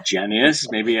as what Jenn is.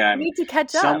 Maybe I'm need to catch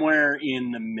somewhere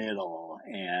in the middle.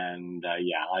 And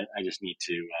I just need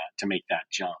to make that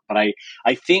jump. But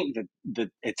I think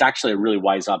that it's actually a really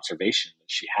wise observation that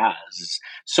she has.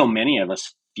 So many of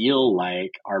us feel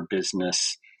like our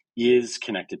business is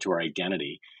connected to our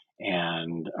identity,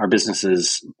 and our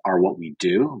businesses are what we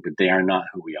do, but they are not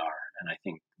who we are. And I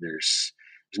think there's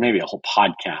maybe a whole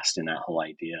podcast in that whole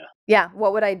idea. Yeah.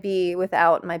 What would I be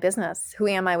without my business? Who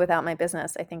am I without my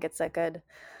business? I think it's a good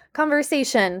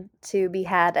conversation to be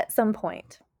had at some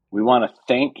point. We want to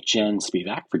thank Jenn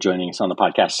Spivak for joining us on the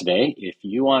podcast today. If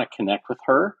you want to connect with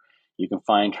her, you can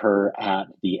find her at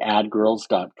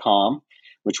theadgirls.com,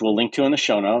 which we'll link to in the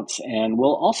show notes. And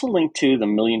we'll also link to the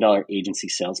 $1 Million Agency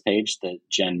sales page that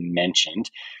Jenn mentioned.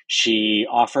 She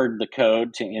offered the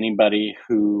code to anybody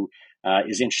who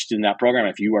is interested in that program.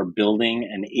 If you are building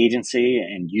an agency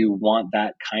and you want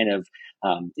that kind of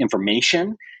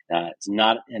information, it's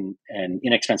not an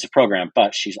inexpensive program,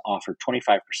 but she's offered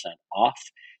 25%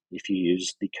 off if you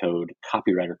use the code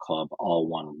Copywriter Club, all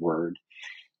one word.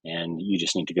 And you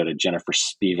just need to go to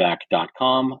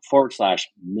jenniferspivak.com/$1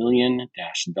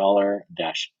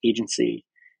 million-agency,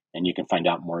 and you can find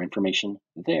out more information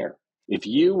there. If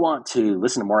you want to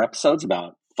listen to more episodes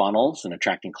about funnels and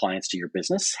attracting clients to your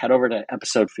business, head over to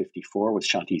episode 54 with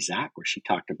Shanti Zach, where she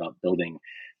talked about building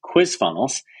quiz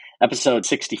funnels, episode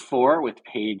 64 with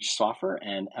Paige Swaffer,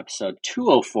 and episode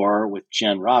 204 with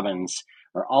Jen Robbins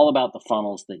are all about the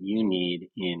funnels that you need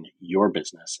in your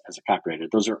business as a copywriter.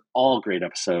 Those are all great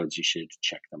episodes. You should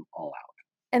check them all out.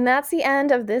 And that's the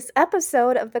end of this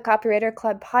episode of the Copywriter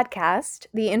Club podcast.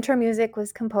 The intro music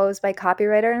was composed by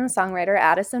copywriter and songwriter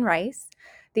Addison Rice.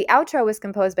 The outro was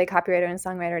composed by copywriter and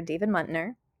songwriter David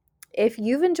Muntner. If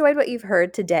you've enjoyed what you've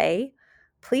heard today,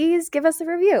 please give us a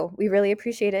review. We really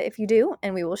appreciate it if you do,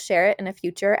 and we will share it in a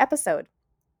future episode.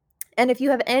 And if you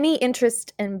have any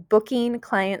interest in booking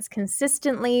clients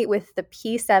consistently with the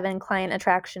P7 client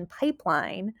attraction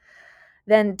pipeline,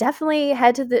 then definitely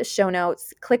head to the show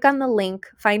notes, click on the link,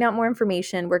 find out more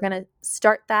information. We're going to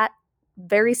start that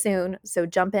very soon, so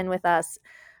jump in with us,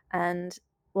 and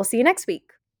we'll see you next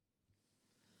week.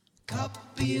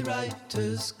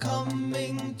 Copywriters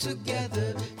coming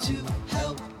together to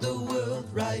help the world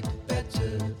write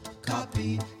better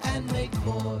copy and make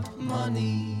more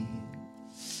money.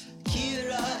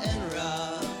 Kira and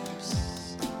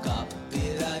Rob's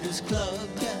Copywriters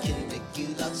Club.